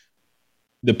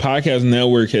the podcast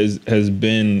network has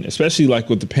been, especially like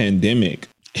with the pandemic,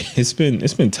 it's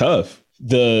been tough.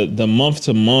 The month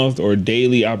to month or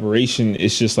daily operation,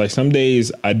 it's just like some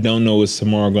days I don't know what's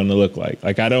tomorrow going to look like.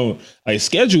 Like I don't, like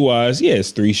schedule wise, yeah,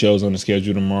 it's 3 shows on the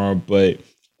schedule tomorrow. But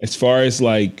as far as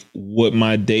like what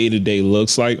my day to day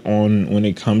looks like when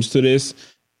it comes to this,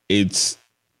 it's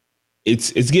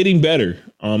getting better.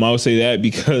 I would say that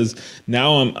because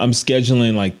now I'm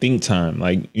scheduling like think time.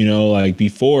 Like, you know, like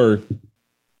before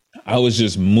I was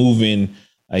just moving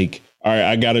like, all right,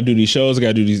 I got to do these shows. I got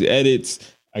to do these edits.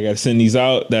 I got to send these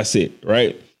out. That's it.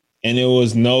 Right. And it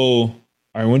was no, all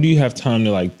right, when do you have time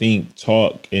to like think,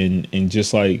 talk, and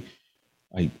just like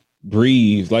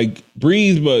breathe,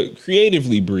 but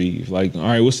creatively breathe. Like, all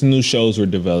right, what's the new shows we're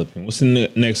developing? What's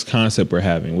the next concept we're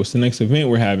having? What's the next event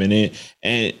we're having?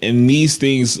 And these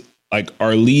things like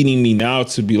are leading me now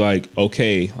to be like,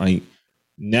 okay, like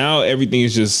now everything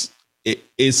is just,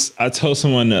 I told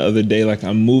someone the other day, like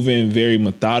I'm moving very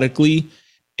methodically,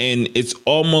 and it's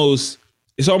almost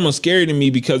scary to me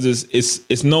because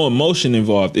it's no emotion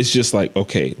involved. It's just like,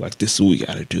 okay, like this is what we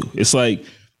got to do. It's like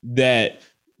that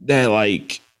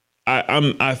like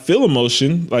I feel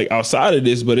emotion like outside of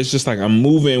this, but it's just like I'm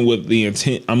moving with the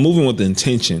intent. I'm moving with the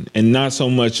intention, and not so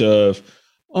much of,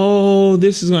 oh,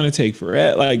 this is going to take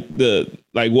forever.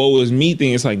 Like what was me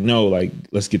thing. It's like, no, like,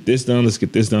 let's get this done. Let's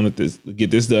get this done.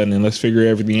 Get this done. And let's figure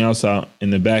everything else out in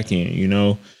the back end. You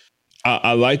know,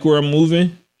 I like where I'm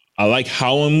moving. I like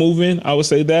how I'm moving. I would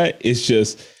say that it's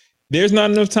just, there's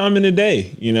not enough time in the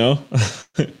day, you know?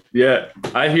 Yeah,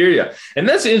 I hear you. And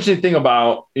that's the interesting thing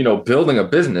about, you know, building a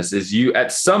business is you,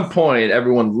 at some point,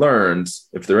 everyone learns,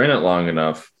 if they're in it long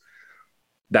enough,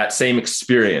 that same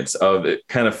experience of it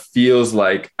kind of feels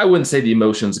like, I wouldn't say the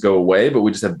emotions go away, but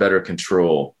we just have better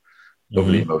control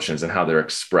over the emotions and how they're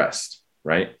expressed,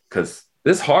 right? Because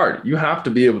This is hard. You have to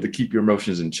be able to keep your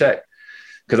emotions in check.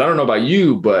 Because I don't know about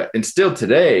you, and still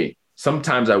today,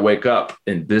 sometimes I wake up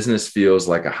and business feels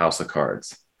like a house of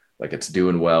cards. Like it's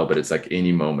doing well, but it's like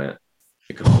any moment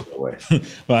it could go away.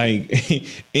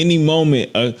 Like any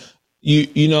moment,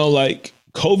 you know, like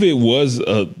COVID was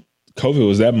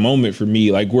that moment for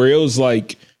me, like where it was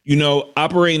like, you know,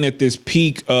 operating at this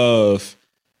peak of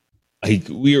like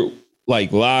we're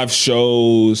like live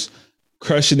shows,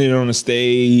 crushing it on the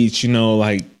stage, you know,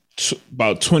 like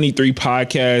about 23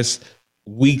 podcasts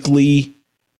weekly.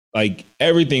 Like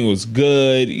everything was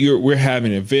good. We're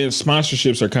having events,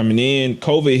 sponsorships are coming in,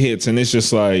 COVID hits, and it's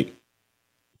just like,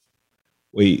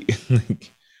 wait,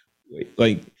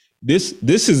 like this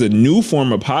is a new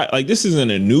form of like this isn't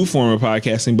a new form of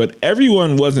podcasting, but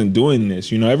everyone wasn't doing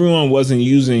this. You know, everyone wasn't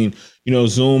using, you know,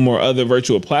 Zoom or other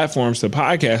virtual platforms to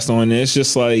podcast on. And it's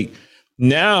just like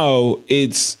now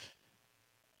it's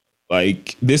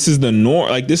like this is the norm.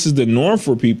 Like this is the norm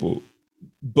for people.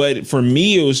 But for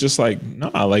me, it was just like,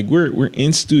 nah, like we're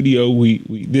in studio.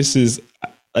 We this is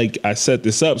like I set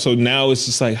this up. So now it's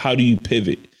just like, how do you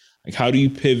pivot? Like, how do you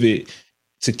pivot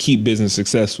to keep business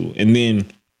successful? And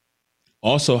then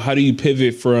also, how do you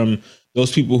pivot from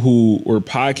those people who were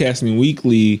podcasting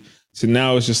weekly to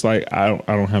now it's just like, I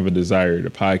don't have a desire to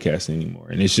podcast anymore.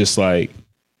 And it's just like,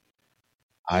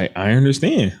 I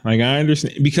understand. Like, I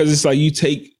understand because it's like you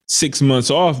take 6 months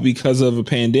off because of a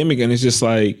pandemic and it's just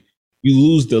like, you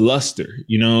lose the luster,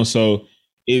 you know? So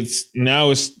it's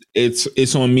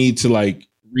on me to like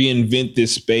reinvent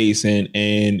this space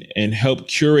and help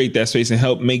curate that space and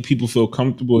help make people feel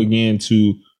comfortable again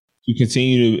to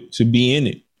continue to be in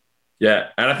it. Yeah.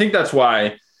 And I think that's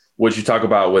why what you talk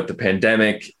about with the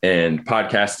pandemic and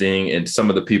podcasting and some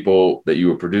of the people that you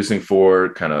were producing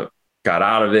for kind of got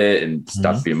out of it and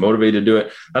stopped being motivated to do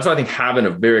it. That's why I think having a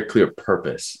very clear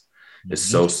purpose is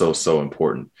so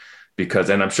important. Because,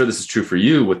 and I'm sure this is true for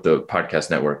you with the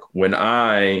podcast network, when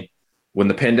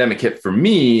the pandemic hit for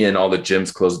me and all the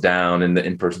gyms closed down and the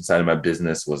in-person side of my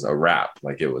business was a wrap,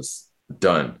 like it was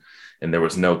done and there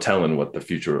was no telling what the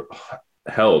future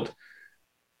held,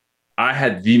 I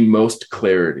had the most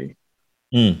clarity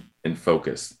and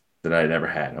focus that I had ever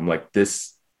had. I'm like,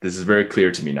 this is very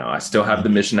clear to me now. I still have the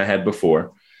mission I had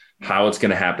before. How it's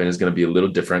going to happen is going to be a little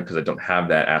different because I don't have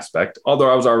that aspect, although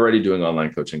I was already doing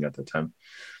online coaching at the time.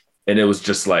 And it was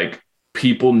just like,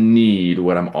 people need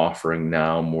what I'm offering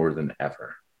now more than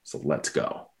ever. So let's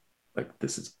go. Like,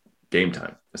 this is game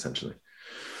time, essentially.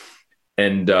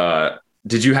 And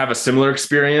did you have a similar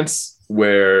experience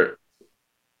where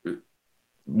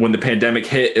when the pandemic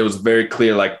hit, it was very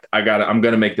clear, like, I'm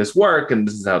going to make this work and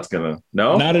this is how it's going to,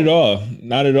 no? Not at all.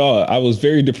 Not at all. I was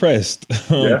very depressed.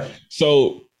 Yeah.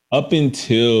 So up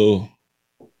until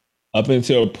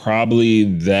probably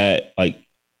that, like,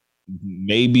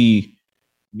 maybe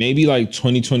like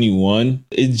 2021,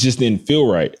 it just didn't feel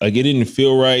right. Like it didn't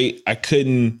feel right.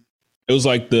 It was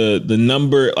like the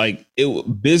number, like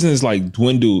business like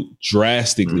dwindled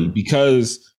drastically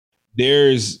because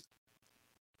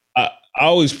I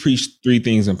always preach 3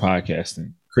 things in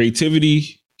podcasting: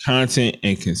 creativity, content,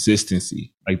 and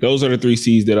consistency. Like those are the 3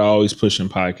 C's that I always push in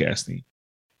podcasting.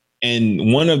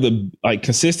 And one of the, like,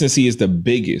 consistency is the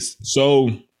biggest. So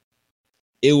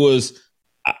it was,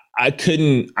 I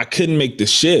couldn't make the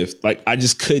shift. Like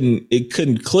it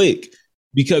couldn't click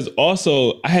because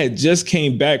also I had just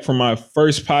came back from my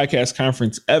first podcast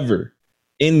conference ever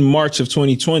in March of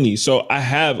 2020. So I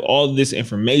have all this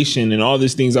information and all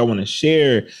these things I want to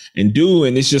share and do.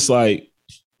 And it's just like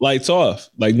lights off,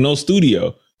 like no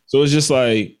studio. So it's just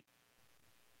like,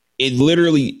 it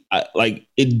literally, like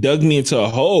it dug me into a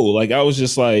hole. Like I was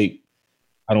just like,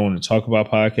 I don't want to talk about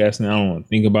podcasting. I don't want to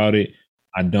think about it.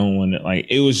 I don't want to, like,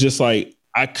 it was just like,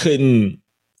 I couldn't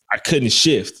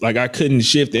shift. Like I couldn't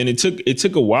shift. And it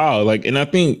took a while. Like, and I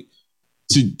think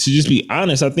to just be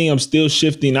honest, I think I'm still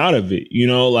shifting out of it, you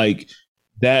know, like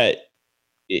that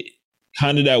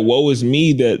kind of that woe is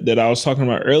me that I was talking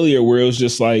about earlier, where it was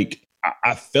just like,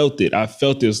 I felt it. I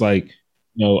felt this, like,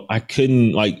 you know, I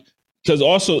couldn't, like, because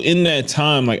also in that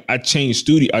time, like I changed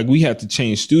studio, like we had to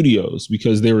change studios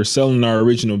because they were selling our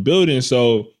original building.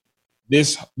 So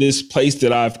this place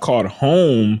that I've called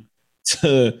home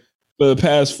for the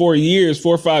past 4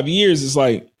 or 5 years, it's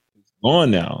like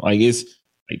gone now. Like it's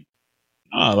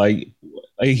like,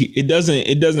 it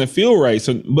doesn't feel right.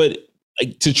 So, but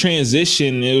like to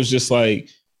transition, it was just like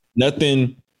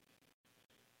nothing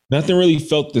really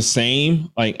felt the same.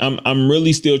 Like I'm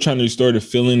really still trying to restore the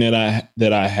feeling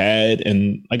that I had,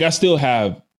 and like I still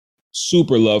have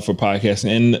super love for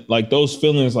podcasting, and like those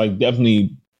feelings like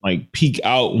definitely like peak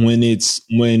out when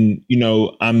you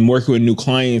know, I'm working with new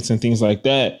clients and things like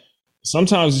that.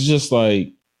 Sometimes it's just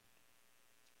like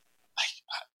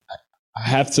I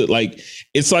have to like,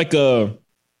 it's like a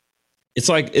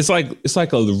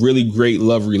really great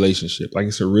love relationship. Like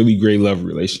it's a really great love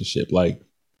relationship. Like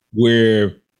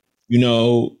where, you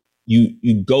know,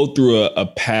 you go through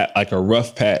like a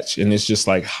rough patch, and it's just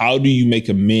like, how do you make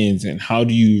amends and how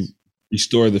do you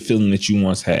restore the feeling that you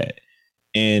once had?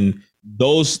 And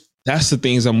that's the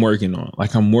things I'm working on.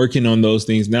 Like I'm working on those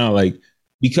things now, like,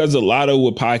 because a lot of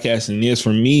what podcasting is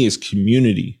for me is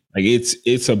community. Like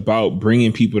it's about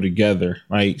bringing people together.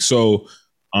 Like, so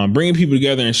bringing people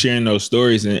together and sharing those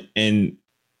stories, and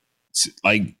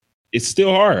like, it's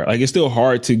still hard. Like, it's still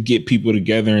hard to get people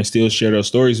together and still share those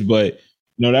stories. But,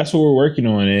 you know, that's what we're working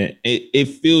on. And it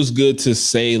feels good to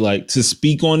say, like, to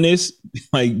speak on this,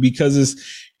 like, because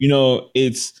it's, you know,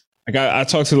 it's like, I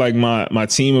talk to like my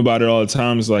team about it all the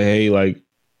time. It's like, hey, like,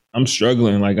 I'm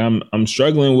struggling. Like I'm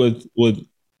struggling with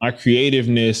my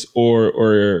creativeness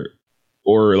or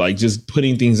like just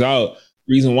putting things out.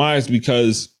 Reason why is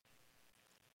because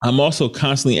I'm also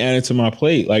constantly adding to my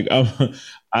plate. Like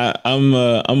I'm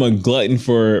a glutton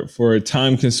for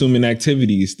time consuming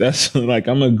activities. That's like,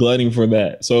 I'm a glutton for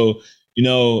that. So, you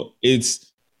know, it's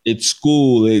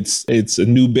school, it's a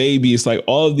new baby. It's like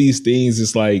all of these things.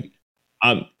 It's like,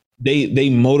 they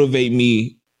motivate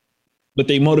me, but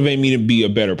they motivate me to be a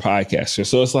better podcaster.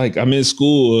 So it's like, I'm in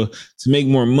school to make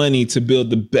more money to build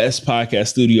the best podcast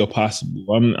studio possible.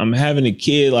 I'm having a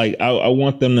kid. Like I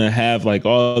want them to have like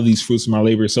all these fruits of my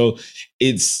labor. So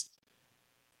it's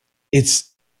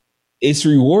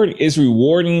rewarding. It's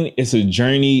rewarding. It's a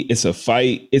journey. It's a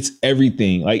fight. It's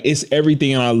everything. Like it's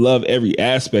everything. And I love every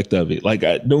aspect of it. Like,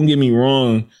 don't get me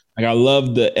wrong. Like I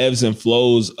love the ebbs and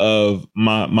flows of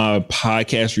my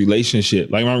podcast relationship.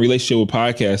 Like my relationship with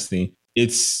podcasting.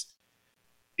 It's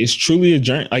truly a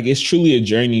journey. Like it's truly a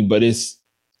journey, but it's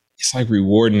like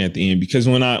rewarding at the end, because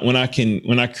when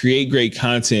I create great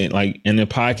content, like, and the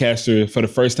podcaster for the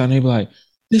first time, they be like,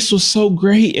 this was so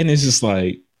great. And it's just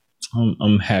like,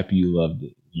 I'm happy you loved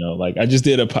it. You know, like I just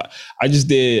did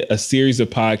a series of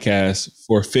podcasts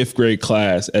for a 5th grade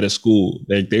class at a school.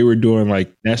 Like they were doing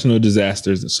like national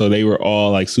disasters. So they were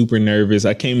all like super nervous.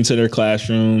 I came into their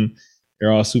classroom.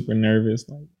 They're all super nervous.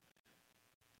 Like,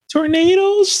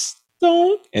 tornadoes,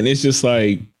 don't. And it's just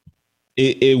like,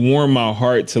 it warmed my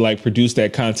heart to like produce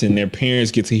that content. Their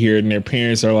parents get to hear it, and their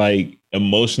parents are like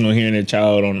emotional hearing their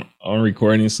child on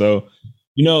recording. So,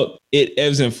 you know, it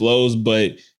ebbs and flows,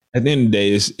 but at the end of the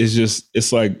day,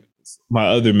 it's like my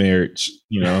other marriage,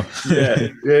 you know?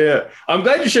 Yeah. I'm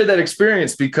glad you shared that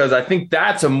experience, because I think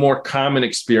that's a more common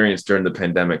experience during the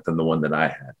pandemic than the one that I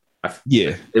had.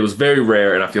 Yeah, it was very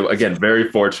rare, and I feel, again, very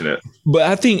fortunate. But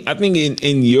I think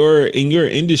in your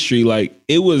industry, like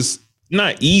it was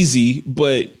not easy,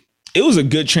 but it was a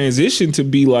good transition to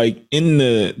be like in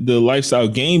the lifestyle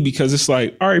game, because it's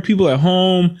like, all right, people at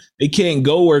home, they can't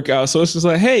go work out. So it's just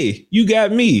like, hey, you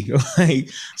got me. Like,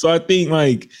 so I think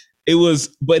like it was,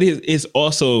 but it's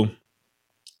also,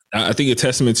 I think, a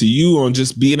testament to you on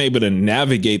just being able to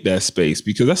navigate that space,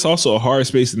 because that's also a hard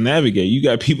space to navigate. You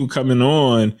got people coming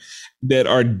on that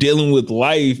are dealing with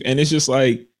life, and it's just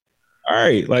like, all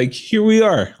right, like here we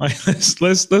are. Like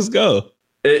let's go.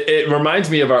 It reminds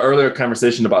me of our earlier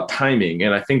conversation about timing.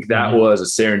 And I think that was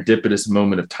a serendipitous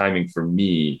moment of timing for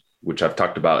me, which I've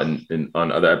talked about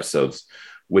on other episodes,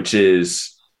 which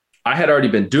is I had already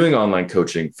been doing online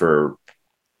coaching for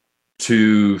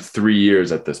 2-3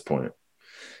 years at this point.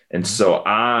 And so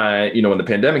when the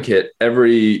pandemic hit,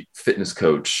 every fitness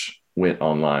coach went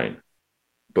online,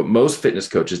 but most fitness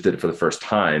coaches did it for the first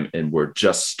time and were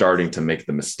just starting to make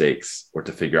the mistakes or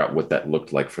to figure out what that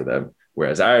looked like for them.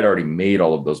 Whereas I had already made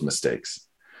all of those mistakes.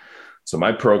 So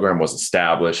my program was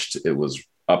established. It was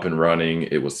up and running.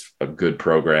 It was a good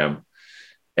program.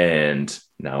 And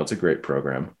now it's a great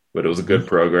program, but it was a good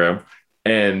program.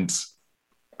 And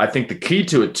I think the key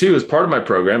to it too, as part of my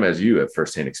program, as you have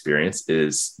firsthand experience,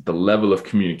 is the level of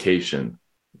communication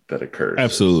that occurs.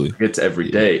 Absolutely. It's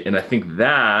every day. And I think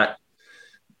that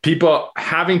people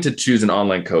having to choose an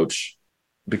online coach,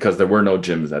 because there were no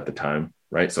gyms at the time,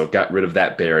 right? So it got rid of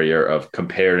that barrier of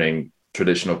comparing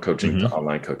traditional coaching to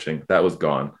online coaching. That was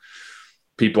gone.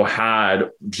 People had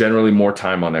generally more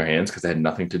time on their hands because they had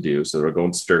nothing to do. So they were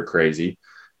going stir crazy.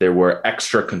 There were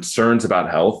extra concerns about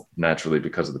health, naturally,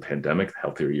 because of the pandemic. The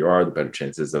healthier you are, the better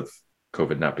chances of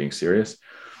COVID not being serious.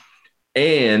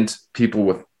 And people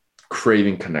with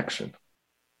craving connection.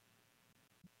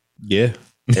 Yeah.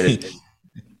 And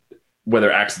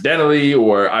whether accidentally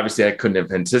or obviously I couldn't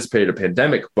have anticipated a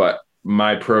pandemic, but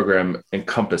my program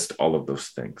encompassed all of those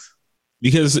things?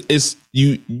 Because it's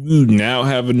you now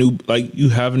have a new buddy.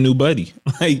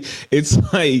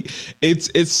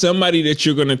 It's somebody that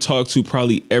you're going to talk to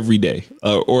probably every day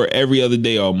or every other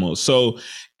day almost. So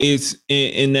it's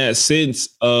in that sense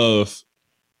of,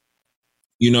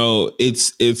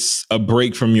 it's a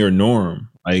break from your norm.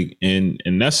 Like, and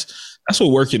that's what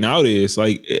working out is.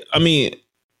 Like, I mean,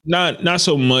 not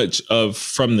so much of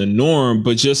from the norm,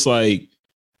 but just like,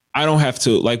 I don't have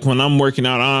to, like, when I'm working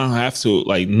out, I don't have to,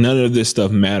 like, none of this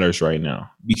stuff matters right now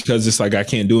because it's like I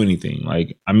can't do anything.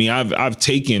 Like, I mean, I've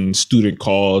taken student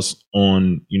calls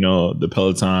on, the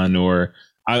Peloton, or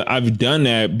I've done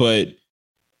that, but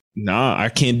nah, I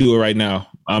can't do it right now.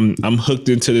 I'm hooked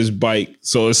into this bike,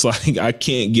 so it's like I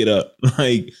can't get up.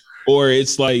 Like, or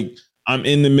it's like I'm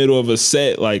in the middle of a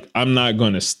set, like I'm not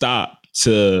going to stop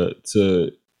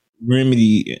to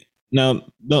remedy. Now,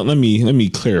 let me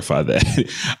clarify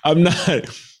that. I'm not.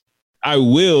 I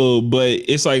will, but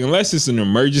it's like unless it's an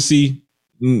emergency,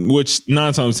 which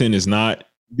 9 times out of 10 is not,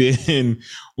 then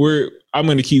I'm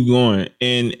going to keep going,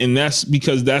 and that's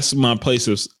because that's my place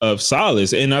of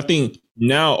solace. And I think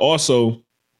now also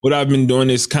what I've been doing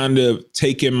is kind of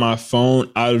taking my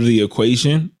phone out of the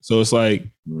equation. So it's like,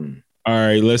 all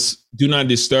right, let's do not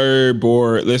disturb,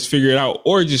 or let's figure it out,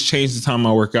 or just change the time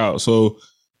I work out. So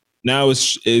now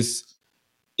it's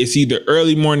either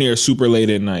early morning or super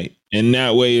late at night. And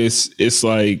that way it's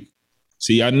like,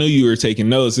 see, I knew you were taking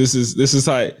notes. This is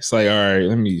how it's like, all right,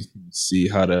 let me see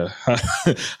how to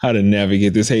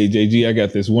navigate this. Hey, JG, I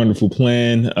got this wonderful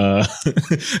plan.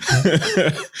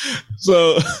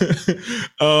 So,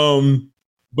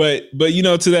 but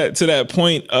to that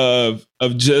point of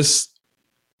just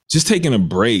taking a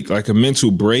break, like a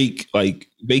mental break, like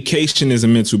vacation is a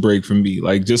mental break for me.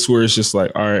 Like, just where it's just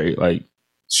like, all right, like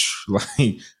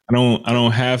I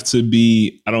don't have to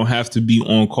be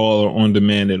on call or on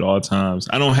demand at all times.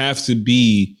 I don't have to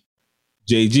be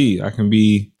JG. I can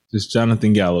be just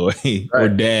Jonathan Galloway, right, or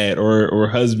dad or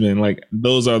husband. Like,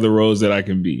 those are the roles that I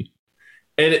can be.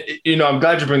 And, I'm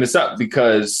glad you bring this up,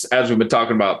 because as we've been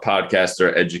talking about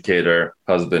podcaster, educator,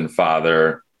 husband,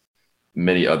 father,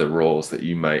 many other roles that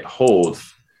you might hold,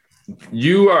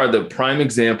 you are the prime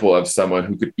example of someone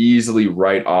who could easily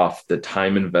write off the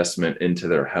time investment into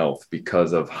their health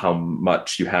because of how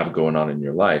much you have going on in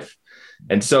your life.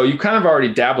 And so you kind of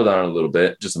already dabbled on it a little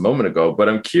bit just a moment ago, but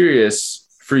I'm curious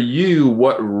for you,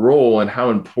 what role and how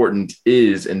important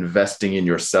is investing in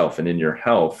yourself and in your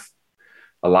health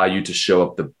allow you to show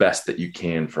up the best that you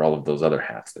can for all of those other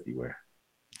hats that you wear?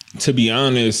 To be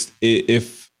honest,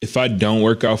 if I don't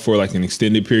work out for like an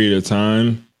extended period of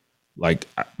time, like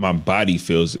my body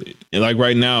feels it. And like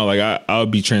right now, like I'll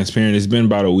be transparent. It's been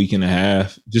about a week and a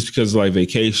half just because of like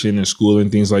vacation and school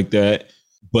and things like that.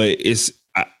 But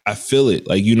I feel it.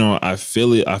 Like, I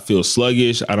feel it. I feel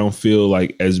sluggish. I don't feel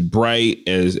like as bright,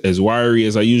 as wiry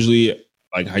as I usually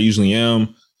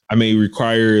am. I may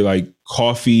require like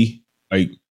coffee.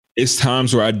 Like, it's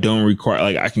times where I don't require,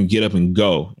 like I can get up and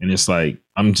go. And it's like,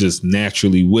 I'm just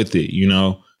naturally with it,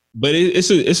 But it's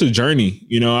a journey,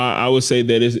 I would say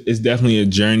that it's definitely a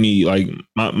journey. Like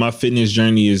my fitness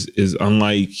journey is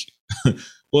unlike,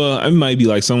 well, it might be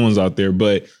like someone's out there,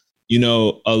 but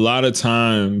a lot of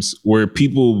times where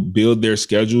people build their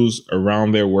schedules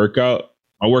around their workout,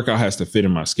 my workout has to fit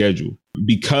in my schedule,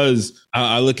 because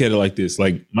I look at it like this.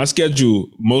 Like, my schedule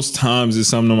most times is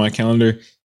something on my calendar.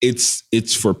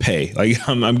 It's for pay. Like,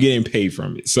 I'm getting paid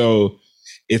from it. So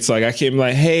it's like, I can't be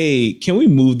like, hey, can we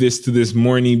move this to this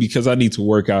morning because I need to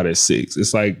work out at 6?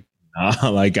 It's like, nah,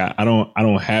 like I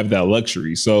don't have that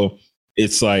luxury. So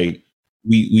it's like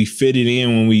we fit it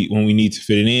in when we need to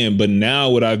fit it in. But now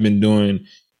what I've been doing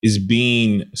is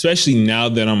especially now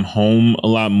that I'm home a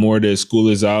lot more, that school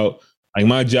is out, like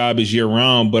my job is year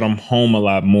round, but I'm home a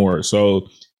lot more. So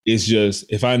it's just,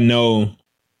 if I know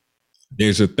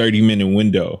there's a 30-minute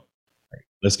window,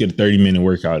 let's get a 30-minute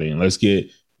workout in. Let's get,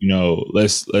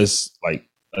 let's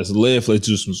lift, let's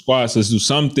do some squats, let's do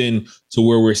something to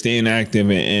where we're staying active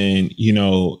and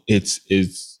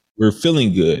it's we're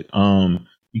feeling good.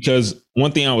 Because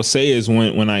one thing I would say is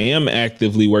when I am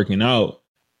actively working out,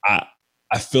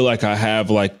 I feel like I have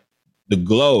like the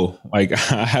glow, like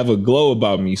I have a glow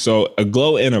about me. So a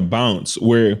glow and a bounce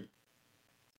where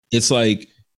it's like,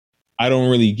 I don't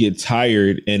really get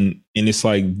tired. And it's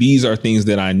like, these are things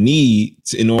that I need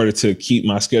in order to keep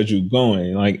my schedule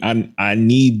going. Like I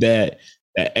need that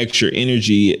extra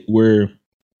energy where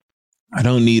I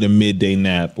don't need a midday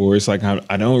nap, or it's like,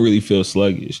 I don't really feel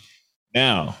sluggish.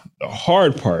 Now, the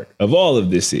hard part of all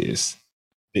of this is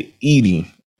the eating.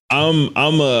 I'm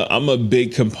a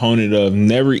big component of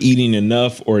never eating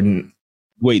enough or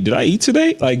wait, did I eat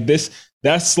today? Like this,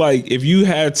 that's like if you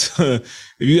had to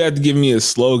give me a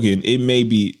slogan, it may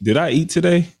be, did I eat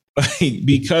today? Like,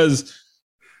 because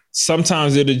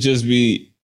sometimes it'll just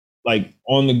be like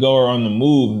on the go or on the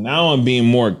move. Now I'm being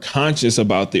more conscious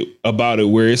about it,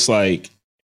 where it's like,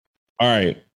 all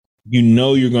right,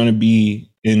 you're going to be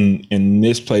in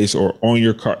this place or in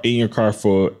your car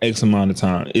for X amount of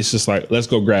time. It's just like, let's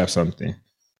go grab something.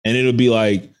 And it'll be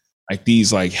like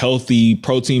these like healthy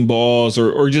protein balls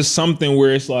or just something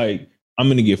where it's like, I'm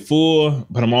going to get full,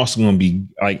 but I'm also going to be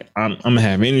like, I'm going to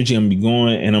have energy. I'm going to be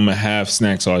going and I'm going to have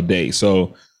snacks all day.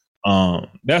 So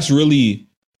that's really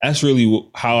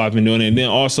how I've been doing it. And then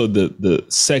also the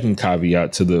second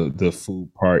caveat to the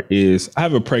food part is I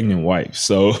have a pregnant wife.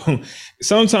 So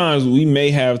sometimes we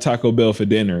may have Taco Bell for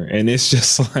dinner and it's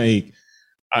just like,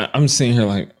 I'm sitting here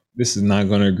like, this is not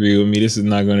going to agree with me. This is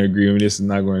not going to agree with me. This is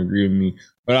not going to agree with me.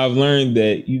 But I've learned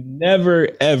that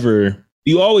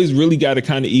you always really got to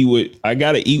kind of I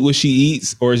got to eat what she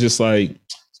eats, or it's just like,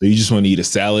 so you just want to eat a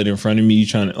salad in front of me. You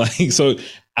trying to like, so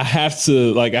I have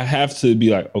to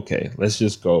be like, okay, let's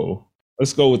go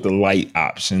with the light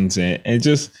options and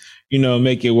just,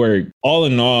 make it work. All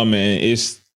in all, man,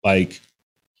 it's like,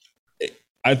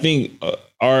 I think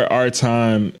our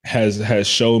time has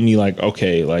shown me like,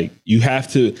 okay, like you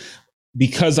have to,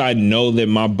 because I know that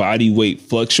my body weight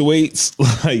fluctuates,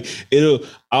 like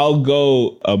I'll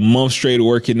go a month straight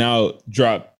working out,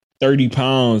 drop 30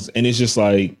 pounds. And it's just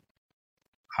like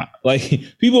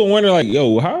people wonder like,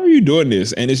 yo, how are you doing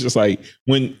this? And it's just like,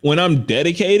 when I'm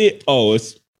dedicated,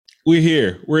 we're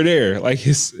here, we're there. Like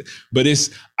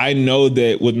I know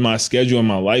that with my schedule and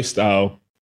my lifestyle,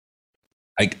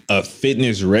 like a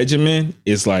fitness regimen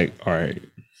is like, all right,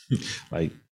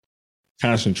 like,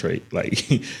 concentrate,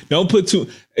 like don't put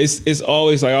it's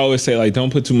always like I always say, like,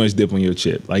 don't put too much dip on your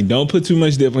chip. Like, don't put too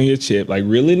much dip on your chip. Like,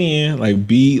 reel it in,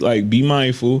 be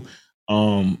mindful.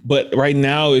 But right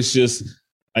now it's just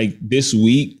like this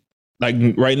week, like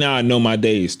right now I know my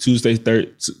days, Tuesdays,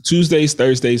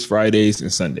 Thursdays, Fridays,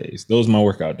 and Sundays. Those are my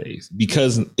workout days,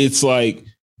 because it's like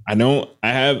I don't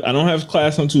have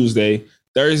class on Tuesday.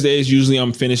 Thursdays, usually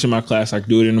I'm finishing my class. I can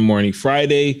do it in the morning.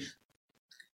 Friday,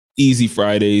 easy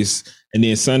Fridays. And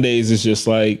then Sundays is just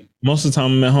like, most of the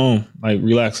time I'm at home, like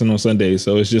relaxing on Sundays.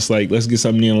 So it's just like, let's get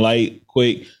something in light,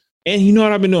 quick. And you know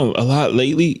what I've been doing a lot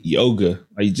lately? Yoga.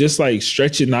 Like just like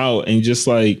stretching out and just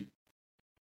like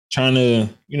trying to,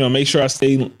 make sure I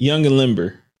stay young and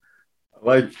limber.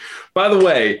 Like, by the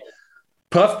way,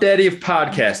 Puff Daddy of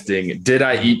podcasting, Did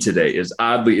I Eat Today is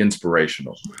oddly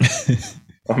inspirational.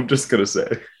 I'm just going to say.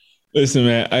 Listen,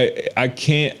 man, I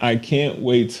can't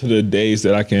wait till the days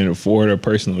that I can afford a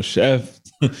personal chef,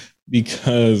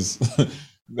 because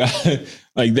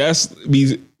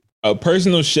a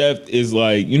personal chef is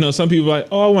like, some people are like,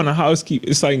 oh, I want a housekeeper.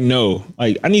 It's like, no,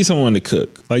 like I need someone to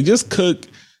cook. Like just cook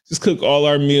all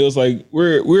our meals. Like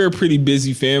we're a pretty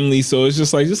busy family, so it's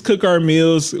just like, just cook our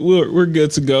meals. We're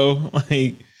good to go.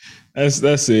 Like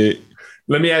that's it.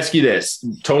 Let me ask you this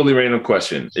totally random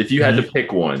question. If you had to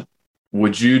pick one,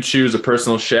 would you choose a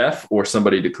personal chef or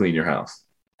somebody to clean your house?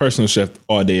 Personal chef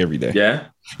all day, every day. Yeah.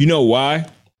 You know why?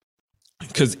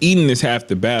 Because eating is half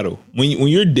the battle. When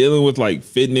you're dealing with like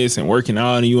fitness and working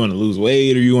out and you want to lose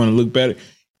weight or you want to look better,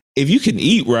 if you can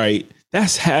eat right,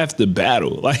 that's half the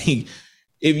battle. Like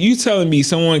if you telling me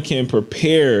someone can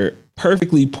prepare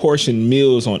perfectly portioned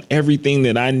meals on everything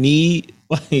that I need,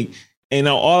 like, and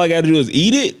now all I got to do is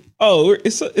eat it. Oh,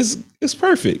 it's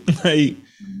perfect.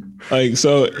 Like,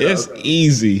 so it's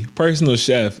easy. Personal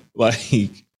chef,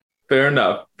 like. Fair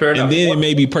enough. And then it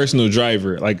may be personal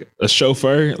driver, like a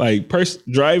chauffeur, like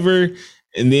driver.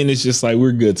 And then it's just like,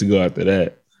 we're good to go after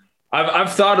that.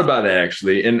 I've thought about that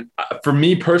actually. And for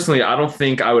me personally, I don't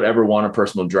think I would ever want a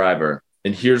personal driver.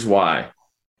 And here's why.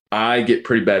 I get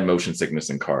pretty bad motion sickness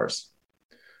in cars.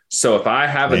 So if I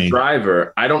have a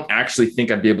driver, I don't actually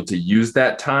think I'd be able to use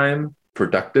that time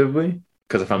productively.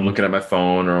 Because if I'm looking at my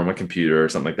phone or on my computer or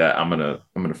something like that, I'm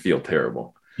gonna feel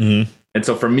terrible. Mm-hmm. And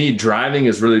so for me, driving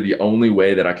is really the only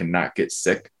way that I can not get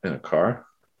sick in a car.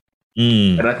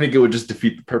 And I think it would just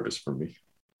defeat the purpose for me.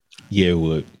 Yeah, it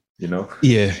would.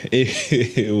 Yeah,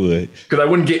 it would. Because I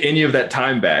wouldn't get any of that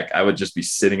time back. I would just be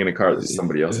sitting in a car that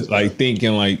somebody else is like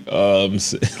thinking like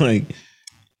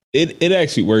it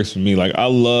actually works for me. Like I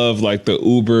love like the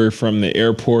Uber from the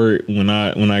airport when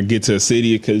I get to a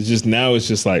city, because just now it's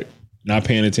just like not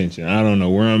paying attention. I don't know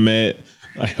where I'm at.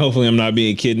 Like hopefully I'm not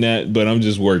being kidnapped, but I'm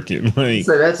just working. Like,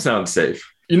 so that sounds safe.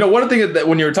 One thing that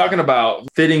when you were talking about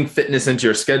fitting fitness into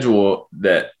your schedule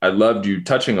that I loved you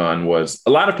touching on was a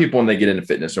lot of people when they get into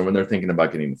fitness or when they're thinking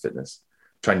about getting into fitness,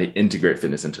 trying to integrate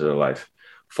fitness into their life,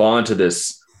 fall into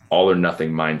this all or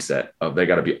nothing mindset of they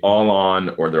got to be all on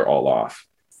or they're all off.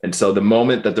 And so the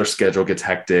moment that their schedule gets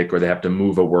hectic or they have to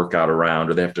move a workout around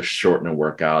or they have to shorten a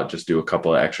workout, just do a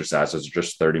couple of exercises, or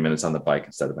just 30 minutes on the bike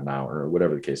instead of an hour or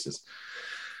whatever the case is.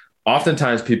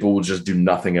 Oftentimes people will just do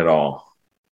nothing at all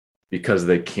because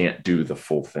they can't do the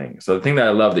full thing. So the thing that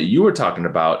I love that you were talking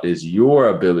about is your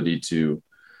ability to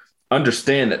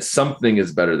understand that something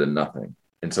is better than nothing.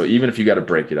 And so even if you got to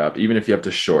break it up, even if you have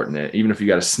to shorten it, even if you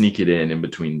got to sneak it in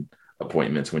between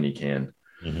appointments when you can,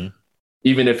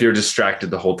 even if you're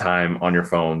distracted the whole time on your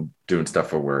phone, doing stuff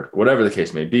for work, whatever the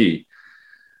case may be,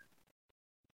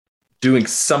 doing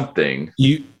something.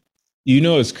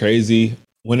 It's crazy.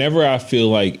 Whenever I feel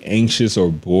like anxious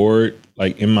or bored,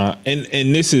 like in my,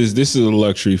 and this is a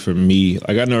luxury for me.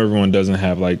 Like I know everyone doesn't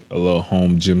have like a little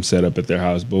home gym set up at their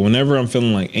house, but whenever I'm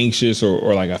feeling like anxious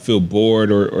or like I feel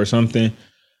bored or something,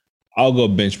 I'll go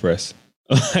bench press.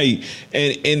 Like,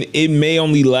 and it may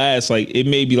only last, like, it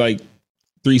may be like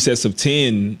 3 sets of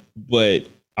 10, but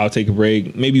I'll take a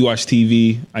break, maybe watch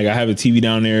TV. Like I have a TV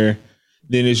down there.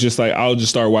 Then it's just like, I'll just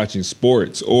start watching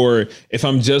sports. Or if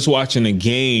I'm just watching a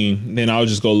game, then I'll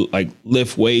just go like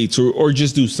lift weights or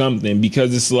just do something,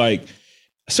 because it's like,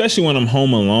 especially when I'm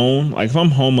home alone, like if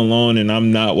I'm home alone and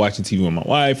I'm not watching TV with my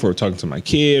wife or talking to my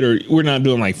kid, or we're not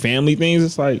doing like family things,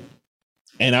 it's like,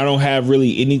 and I don't have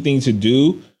really anything to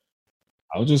do,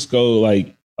 I'll just go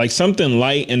like something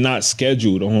light and not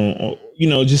scheduled on,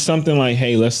 just something like,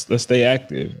 hey, let's stay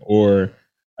active. Or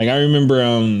like, I remember,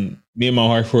 me and my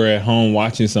wife were at home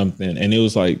watching something, and it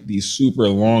was like these super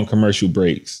long commercial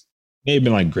breaks. May have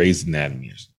been like Grey's Anatomy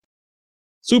or something.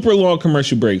 Super long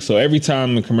commercial breaks. So every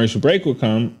time the commercial break would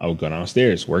come, I would go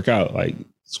downstairs, work out, like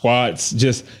squats,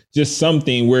 just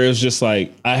something where it's just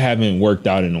like, I haven't worked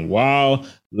out in a while.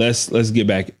 Let's get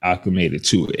back acclimated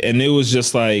to it. And it was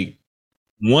just like,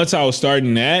 once I was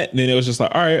starting that, then it was just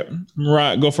like, all right,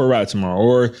 go for a ride tomorrow,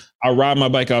 or I'll ride my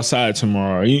bike outside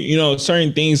tomorrow.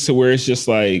 Certain things to where it's just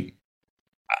like,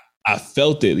 I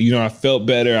felt it, I felt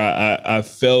better. I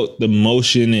felt the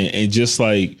motion and just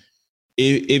like,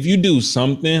 if you do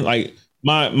something like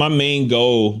my main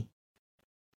goal,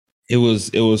 it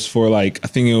was for like, I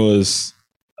think it was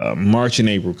March and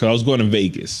April, because I was going to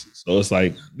Vegas. So it's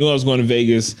like, knew I was going to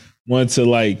Vegas, wanted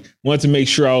to make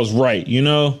sure I was right,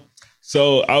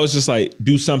 So I was just like,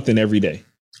 do something every day.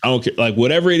 I don't care. Like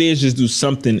whatever it is, just do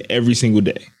something every single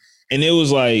day. And it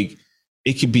was like,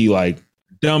 it could be like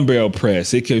dumbbell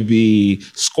press. It could be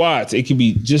squats. It could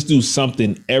be just do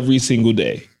something every single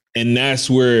day. And that's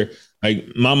where like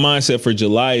my mindset for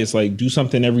July is like, do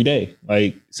something every day.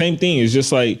 Like same thing. It's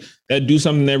just like that do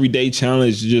something every day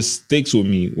challenge just sticks with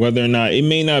me, whether or not it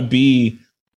may not be,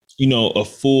 a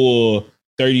full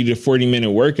 30 to 40 minute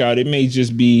workout. It may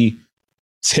just be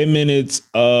 10 minutes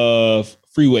of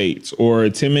free weights or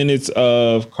 10 minutes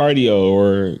of cardio,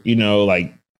 or,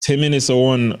 like 10 minutes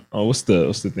on, what's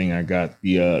the thing I got?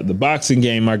 The boxing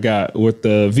game I got with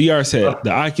the VR set,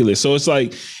 the Oculus. So it's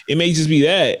like, it may just be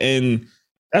that. And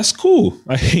that's cool.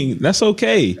 I think that's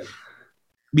okay.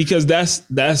 Because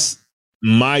that's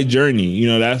my journey.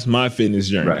 That's my fitness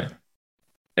journey. Right.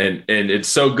 And it's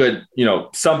so good.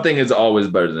 Something is always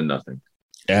better than nothing.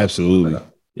 Absolutely.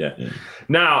 Yeah.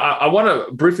 Now, I want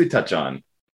to briefly touch on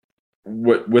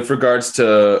with regards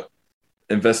to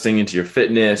investing into your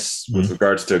fitness, with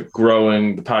regards to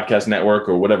growing the podcast network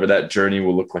or whatever that journey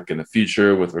will look like in the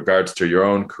future, with regards to your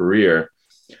own career.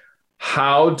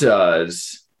 How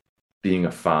does being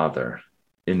a father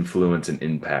influence and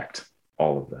impact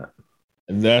all of that?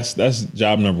 That's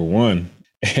job number one.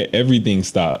 Everything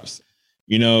stops.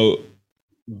 Being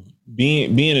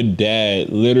a dad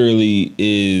literally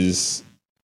is,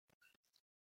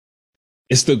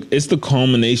 it's the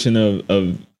culmination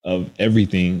of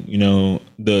everything.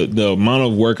 The amount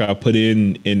of work I put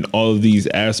in all of these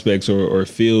aspects or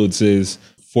fields is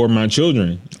for my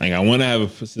children. Like I want to have a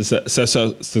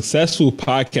successful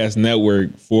podcast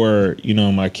network for,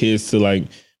 my kids to like,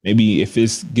 maybe if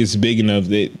it gets big enough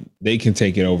that they can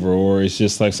take it over, or it's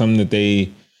just like something that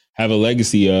they have a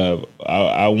legacy of.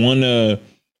 I want to,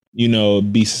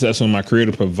 be successful in my career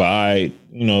to provide,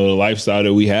 the lifestyle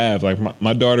that we have. Like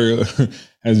my daughter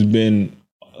has been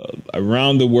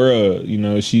around the world.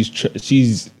 She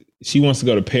wants to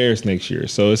go to Paris next year.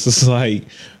 So it's just like,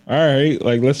 all right,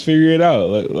 like, let's figure it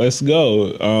out. Let's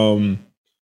go.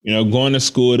 Going to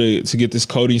school to get this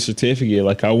coding certificate.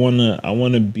 Like I want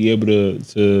to be able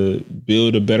to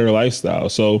build a better lifestyle.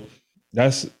 So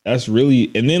That's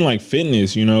really, and then like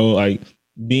fitness, you know, like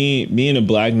being a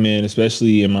black man,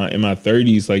 especially in my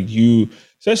 30s, like you,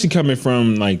 especially coming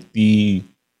from like the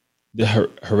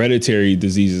hereditary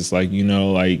diseases, like, you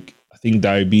know, like I think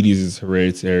diabetes is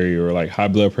hereditary, or like high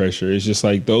blood pressure. It's just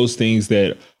like those things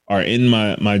that are in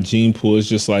my gene pool. It's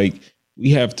just like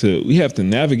we have to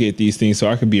navigate these things so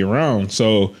I can be around.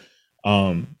 So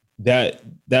that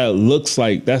looks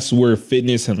like that's where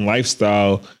fitness and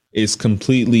lifestyle is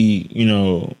completely,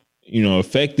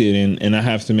 affected, and I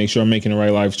have to make sure I'm making the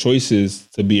right life choices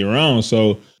to be around.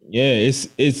 So yeah,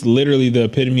 it's literally the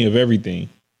epitome of everything.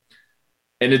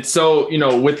 And it's so,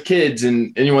 with kids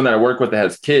and anyone that I work with that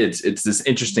has kids, it's this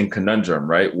interesting conundrum,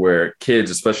 right? Where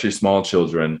kids, especially small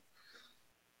children,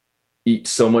 eat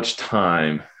so much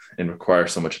time and require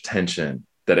so much attention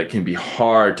that it can be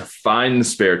hard to find the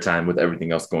spare time with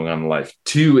everything else going on in life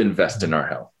to invest in our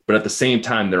health. But at the same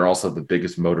time, they're also the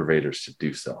biggest motivators to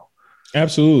do so.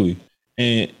 Absolutely.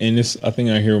 And this, I think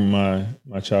I hear my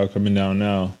child coming down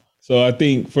now. So I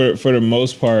think for the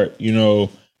most part,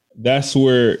 that's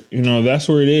where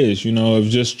it is, of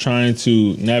just trying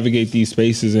to navigate these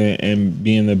spaces and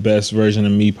being the best version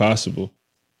of me possible.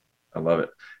 I love it.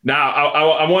 Now,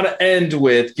 I want to end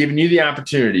with giving you the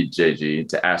opportunity, JG,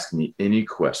 to ask me any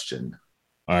question.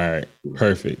 All right.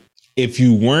 Perfect. If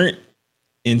you weren't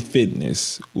in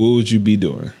fitness, what would you be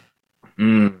doing?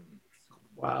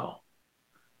 Wow.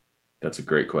 That's a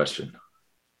great question.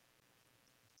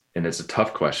 And it's a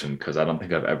tough question because I don't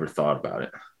think I've ever thought about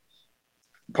it.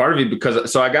 Part of me,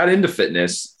 so I got into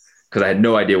fitness because I had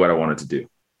no idea what I wanted to do.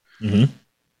 Mm-hmm.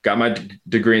 Got my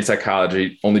degree in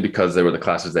psychology only because they were the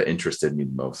classes that interested me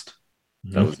the most.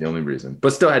 Mm-hmm. That was the only reason,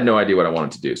 but still had no idea what I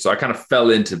wanted to do. So I kind of fell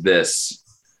into this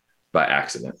by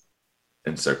accident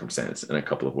and circumstance in a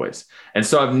couple of ways. And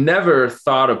so I've never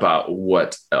thought about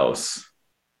what else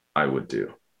I would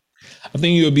do. I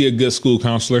think you would be a good school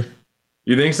counselor.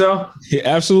 You think so? Yeah,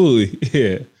 absolutely.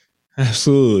 Yeah,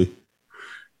 absolutely.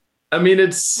 I mean,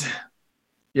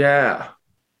 yeah.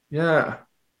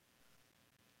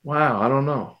 Wow. I don't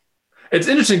know. It's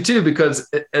interesting too, because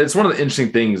it's one of the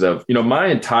interesting things of, my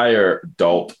entire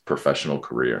adult professional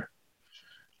career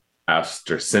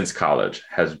since college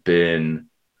has been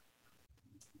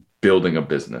building a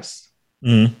business.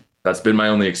 Mm-hmm. That's been my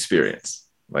only experience.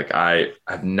 Like I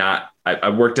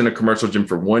worked in a commercial gym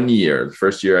for 1 year, the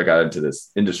first year I got into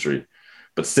this industry,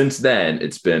 but since then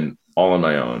it's been all on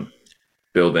my own,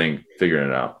 building, figuring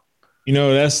it out.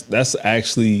 That's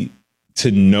actually,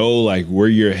 to know like where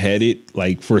you're headed,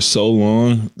 like for so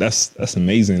long, that's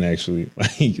amazing. Actually,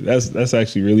 like that's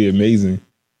actually really amazing.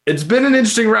 It's been an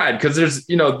interesting ride because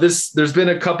there's been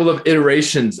a couple of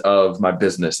iterations of my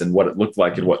business and what it looked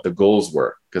like and what the goals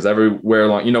were. Because everywhere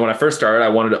along, when I first started, I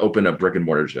wanted to open a brick and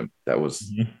mortar gym. That was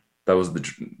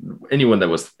anyone that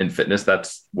was in fitness.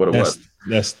 That's what it was.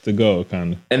 That's the goal,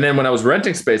 kind of. And then when I was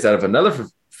renting space out of another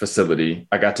facility,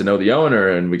 I got to know the owner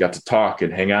and we got to talk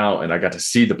and hang out, and I got to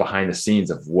see the behind the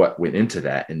scenes of what went into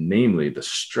that, and namely the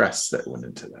stress that went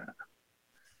into that.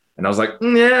 And I was like,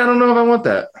 yeah, I don't know if I want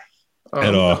that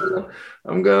at all.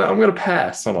 I'm gonna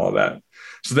pass on all that.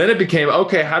 So then it became,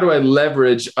 okay, how do I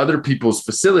leverage other people's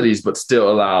facilities but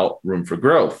still allow room for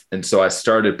growth? And so I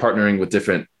started partnering with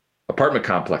different apartment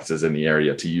complexes in the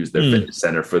area to use their fitness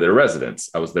center for their residents.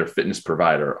 I was their fitness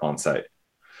provider on site.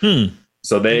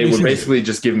 So they would basically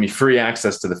just give me free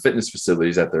access to the fitness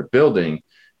facilities at their building,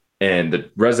 and the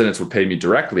residents would pay me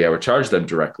directly. I would charge them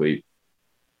directly,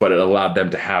 but it allowed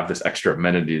them to have this extra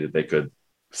amenity that they could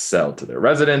sell to their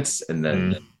residents. And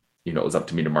then, it was up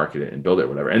to me to market it and build it,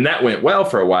 whatever. And that went well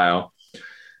for a while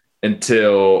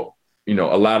until, a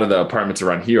lot of the apartments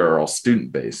around here are all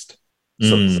student-based.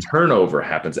 So turnover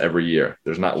happens every year.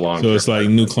 There's not long. So it's like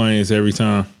new clients every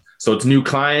time. So it's new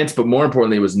clients, but more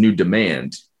importantly, it was new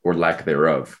demand or lack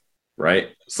thereof, right?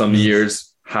 Some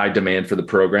years, high demand for the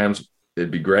programs,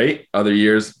 it'd be great. Other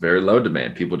years, very low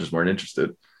demand. People just weren't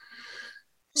interested.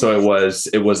 So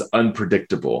it was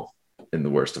unpredictable in the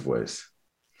worst of ways.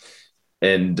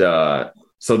 And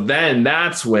so then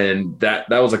that's when that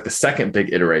was like the second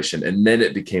big iteration. And then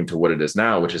it became to what it is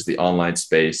now, which is the online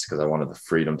space, because I wanted the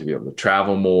freedom to be able to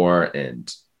travel more,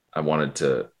 and I wanted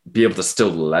to be able to still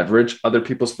leverage other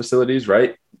people's facilities,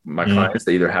 right? My clients,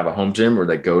 they either have a home gym or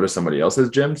they go to somebody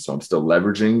else's gym. So I'm still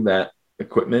leveraging that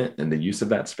equipment and the use of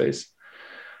that space,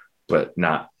 but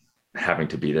not having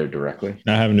to be there directly.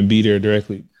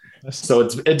 So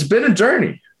it's been a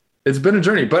journey.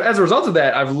 But as a result of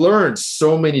that, I've learned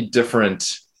so many different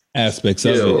aspects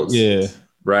of it. Yeah.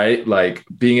 Right. Like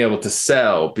being able to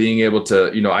sell, being able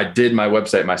to, I did my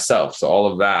website myself. So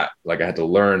all of that, like I had to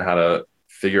learn how to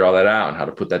figure all that out and how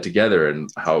to put that together and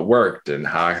how it worked and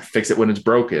how I fix it when it's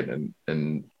broken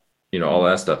and all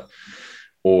that stuff.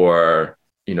 Or,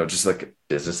 just like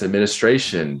business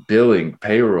administration, billing,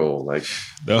 payroll, like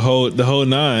the whole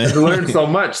nine. I've learned so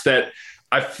much that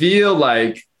I feel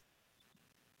like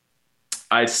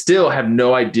I still have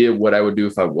no idea what I would do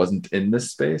if I wasn't in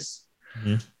this space.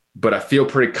 Mm-hmm. But I feel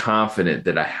pretty confident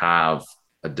that I have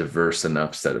a diverse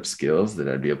enough set of skills that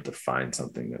I'd be able to find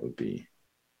something that would be.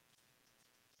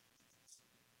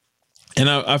 And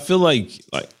I feel like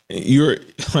you're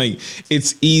like,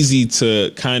 it's easy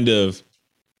to kind of,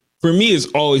 for me, it's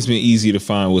always been easy to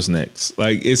find what's next.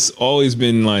 Like, it's always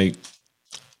been like,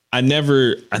 I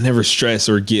never stress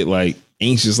or get like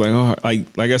anxious. Like, oh,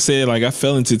 like I said, like I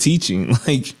fell into teaching.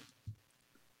 Like,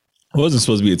 I wasn't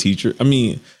supposed to be a teacher. I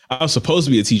mean, I was supposed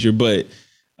to be a teacher, but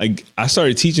like I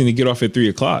started teaching to get off at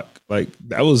 3:00. Like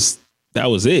that was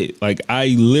it. Like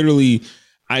I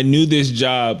knew this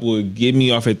job would get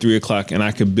me off at 3:00 and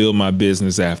I could build my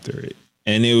business after it.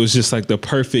 And it was just like the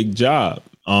perfect job.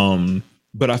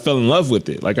 But I fell in love with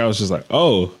it. Like I was just like,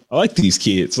 oh, I like these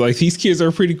kids. Like these kids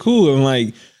are pretty cool. And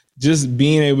like just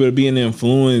being able to be an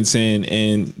influence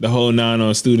and the whole 9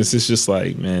 on students, it's just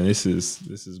like, man, this is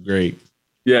great.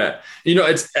 Yeah.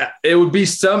 It would be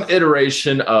some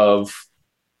iteration of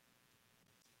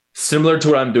similar to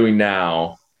what I'm doing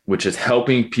now, which is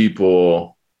helping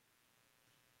people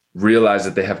realize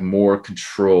that they have more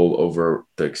control over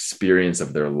the experience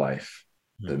of their life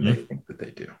than they think that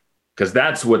they do. Because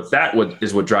that's what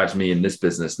drives me in this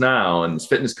business now, and this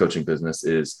fitness coaching business,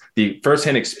 is the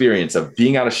firsthand experience of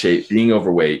being out of shape, being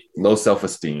overweight, low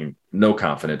self-esteem, no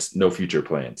confidence, no future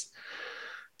plans,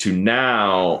 to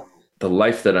now the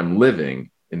life that I'm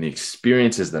living and the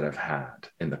experiences that I've had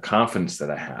and the confidence that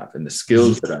I have and the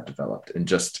skills that I've developed and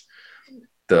just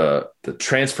the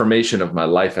transformation of my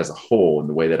life as a whole and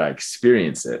the way that I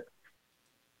experience it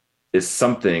is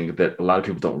something that a lot of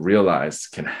people don't realize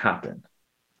can happen.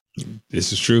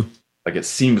 This is true. Like it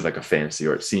seems like a fantasy,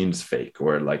 or it seems fake,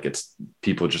 or like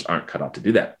people just aren't cut out to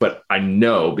do that. But I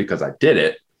know, because I did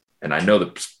it, and I know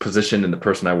the position and the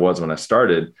person I was when I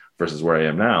started versus where I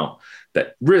am now,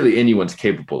 that really anyone's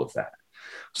capable of that.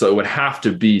 So it would have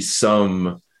to be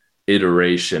some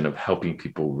iteration of helping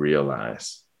people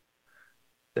realize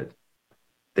that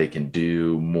they can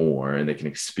do more and they can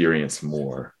experience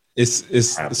more.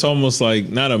 It's almost like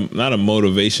not a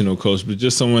motivational coach, but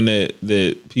just someone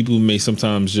that people may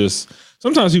sometimes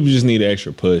people just need an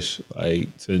extra push, like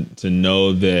to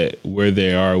know that where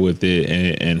they are with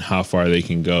it and how far they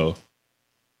can go.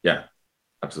 Yeah,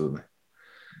 absolutely.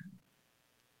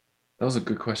 That was a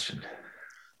good question.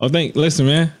 Oh, listen,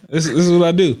 man, this is what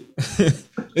I do.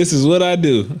 This is what I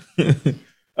do.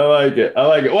 I like it.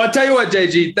 Well, I'll tell you what,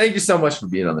 JG, thank you so much for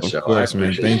being on the show. Of course,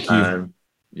 man. Thank you.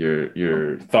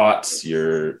 Your thoughts,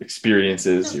 your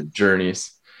experiences, your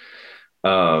journeys.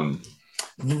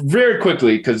 Very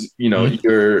quickly, because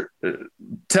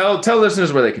tell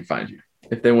listeners where they can find you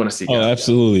if they want to see. Oh,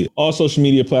 absolutely. All social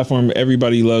media platform.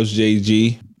 Everybody loves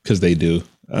JG because they do.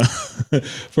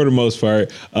 For the most part,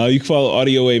 you can follow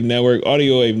Audio Wave Network on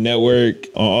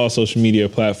all social media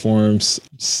platforms.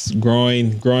 It's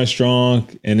growing strong,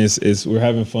 and we're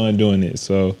having fun doing it.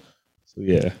 So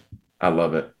yeah. I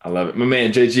love it. My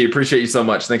man, JG, appreciate you so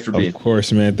much. Thanks for being. Of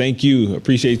course, man. Thank you.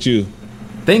 Appreciate you.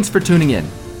 Thanks for tuning in.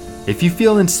 If you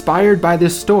feel inspired by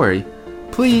this story,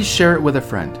 please share it with a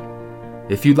friend.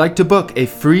 If you'd like to book a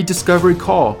free discovery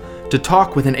call to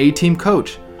talk with an A-Team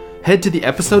coach, head to the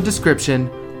episode description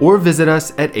or visit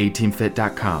us at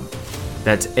ateamfit.com.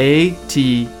 That's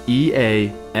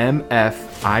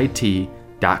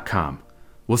ATEAMFIT.com.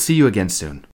 We'll see you again soon.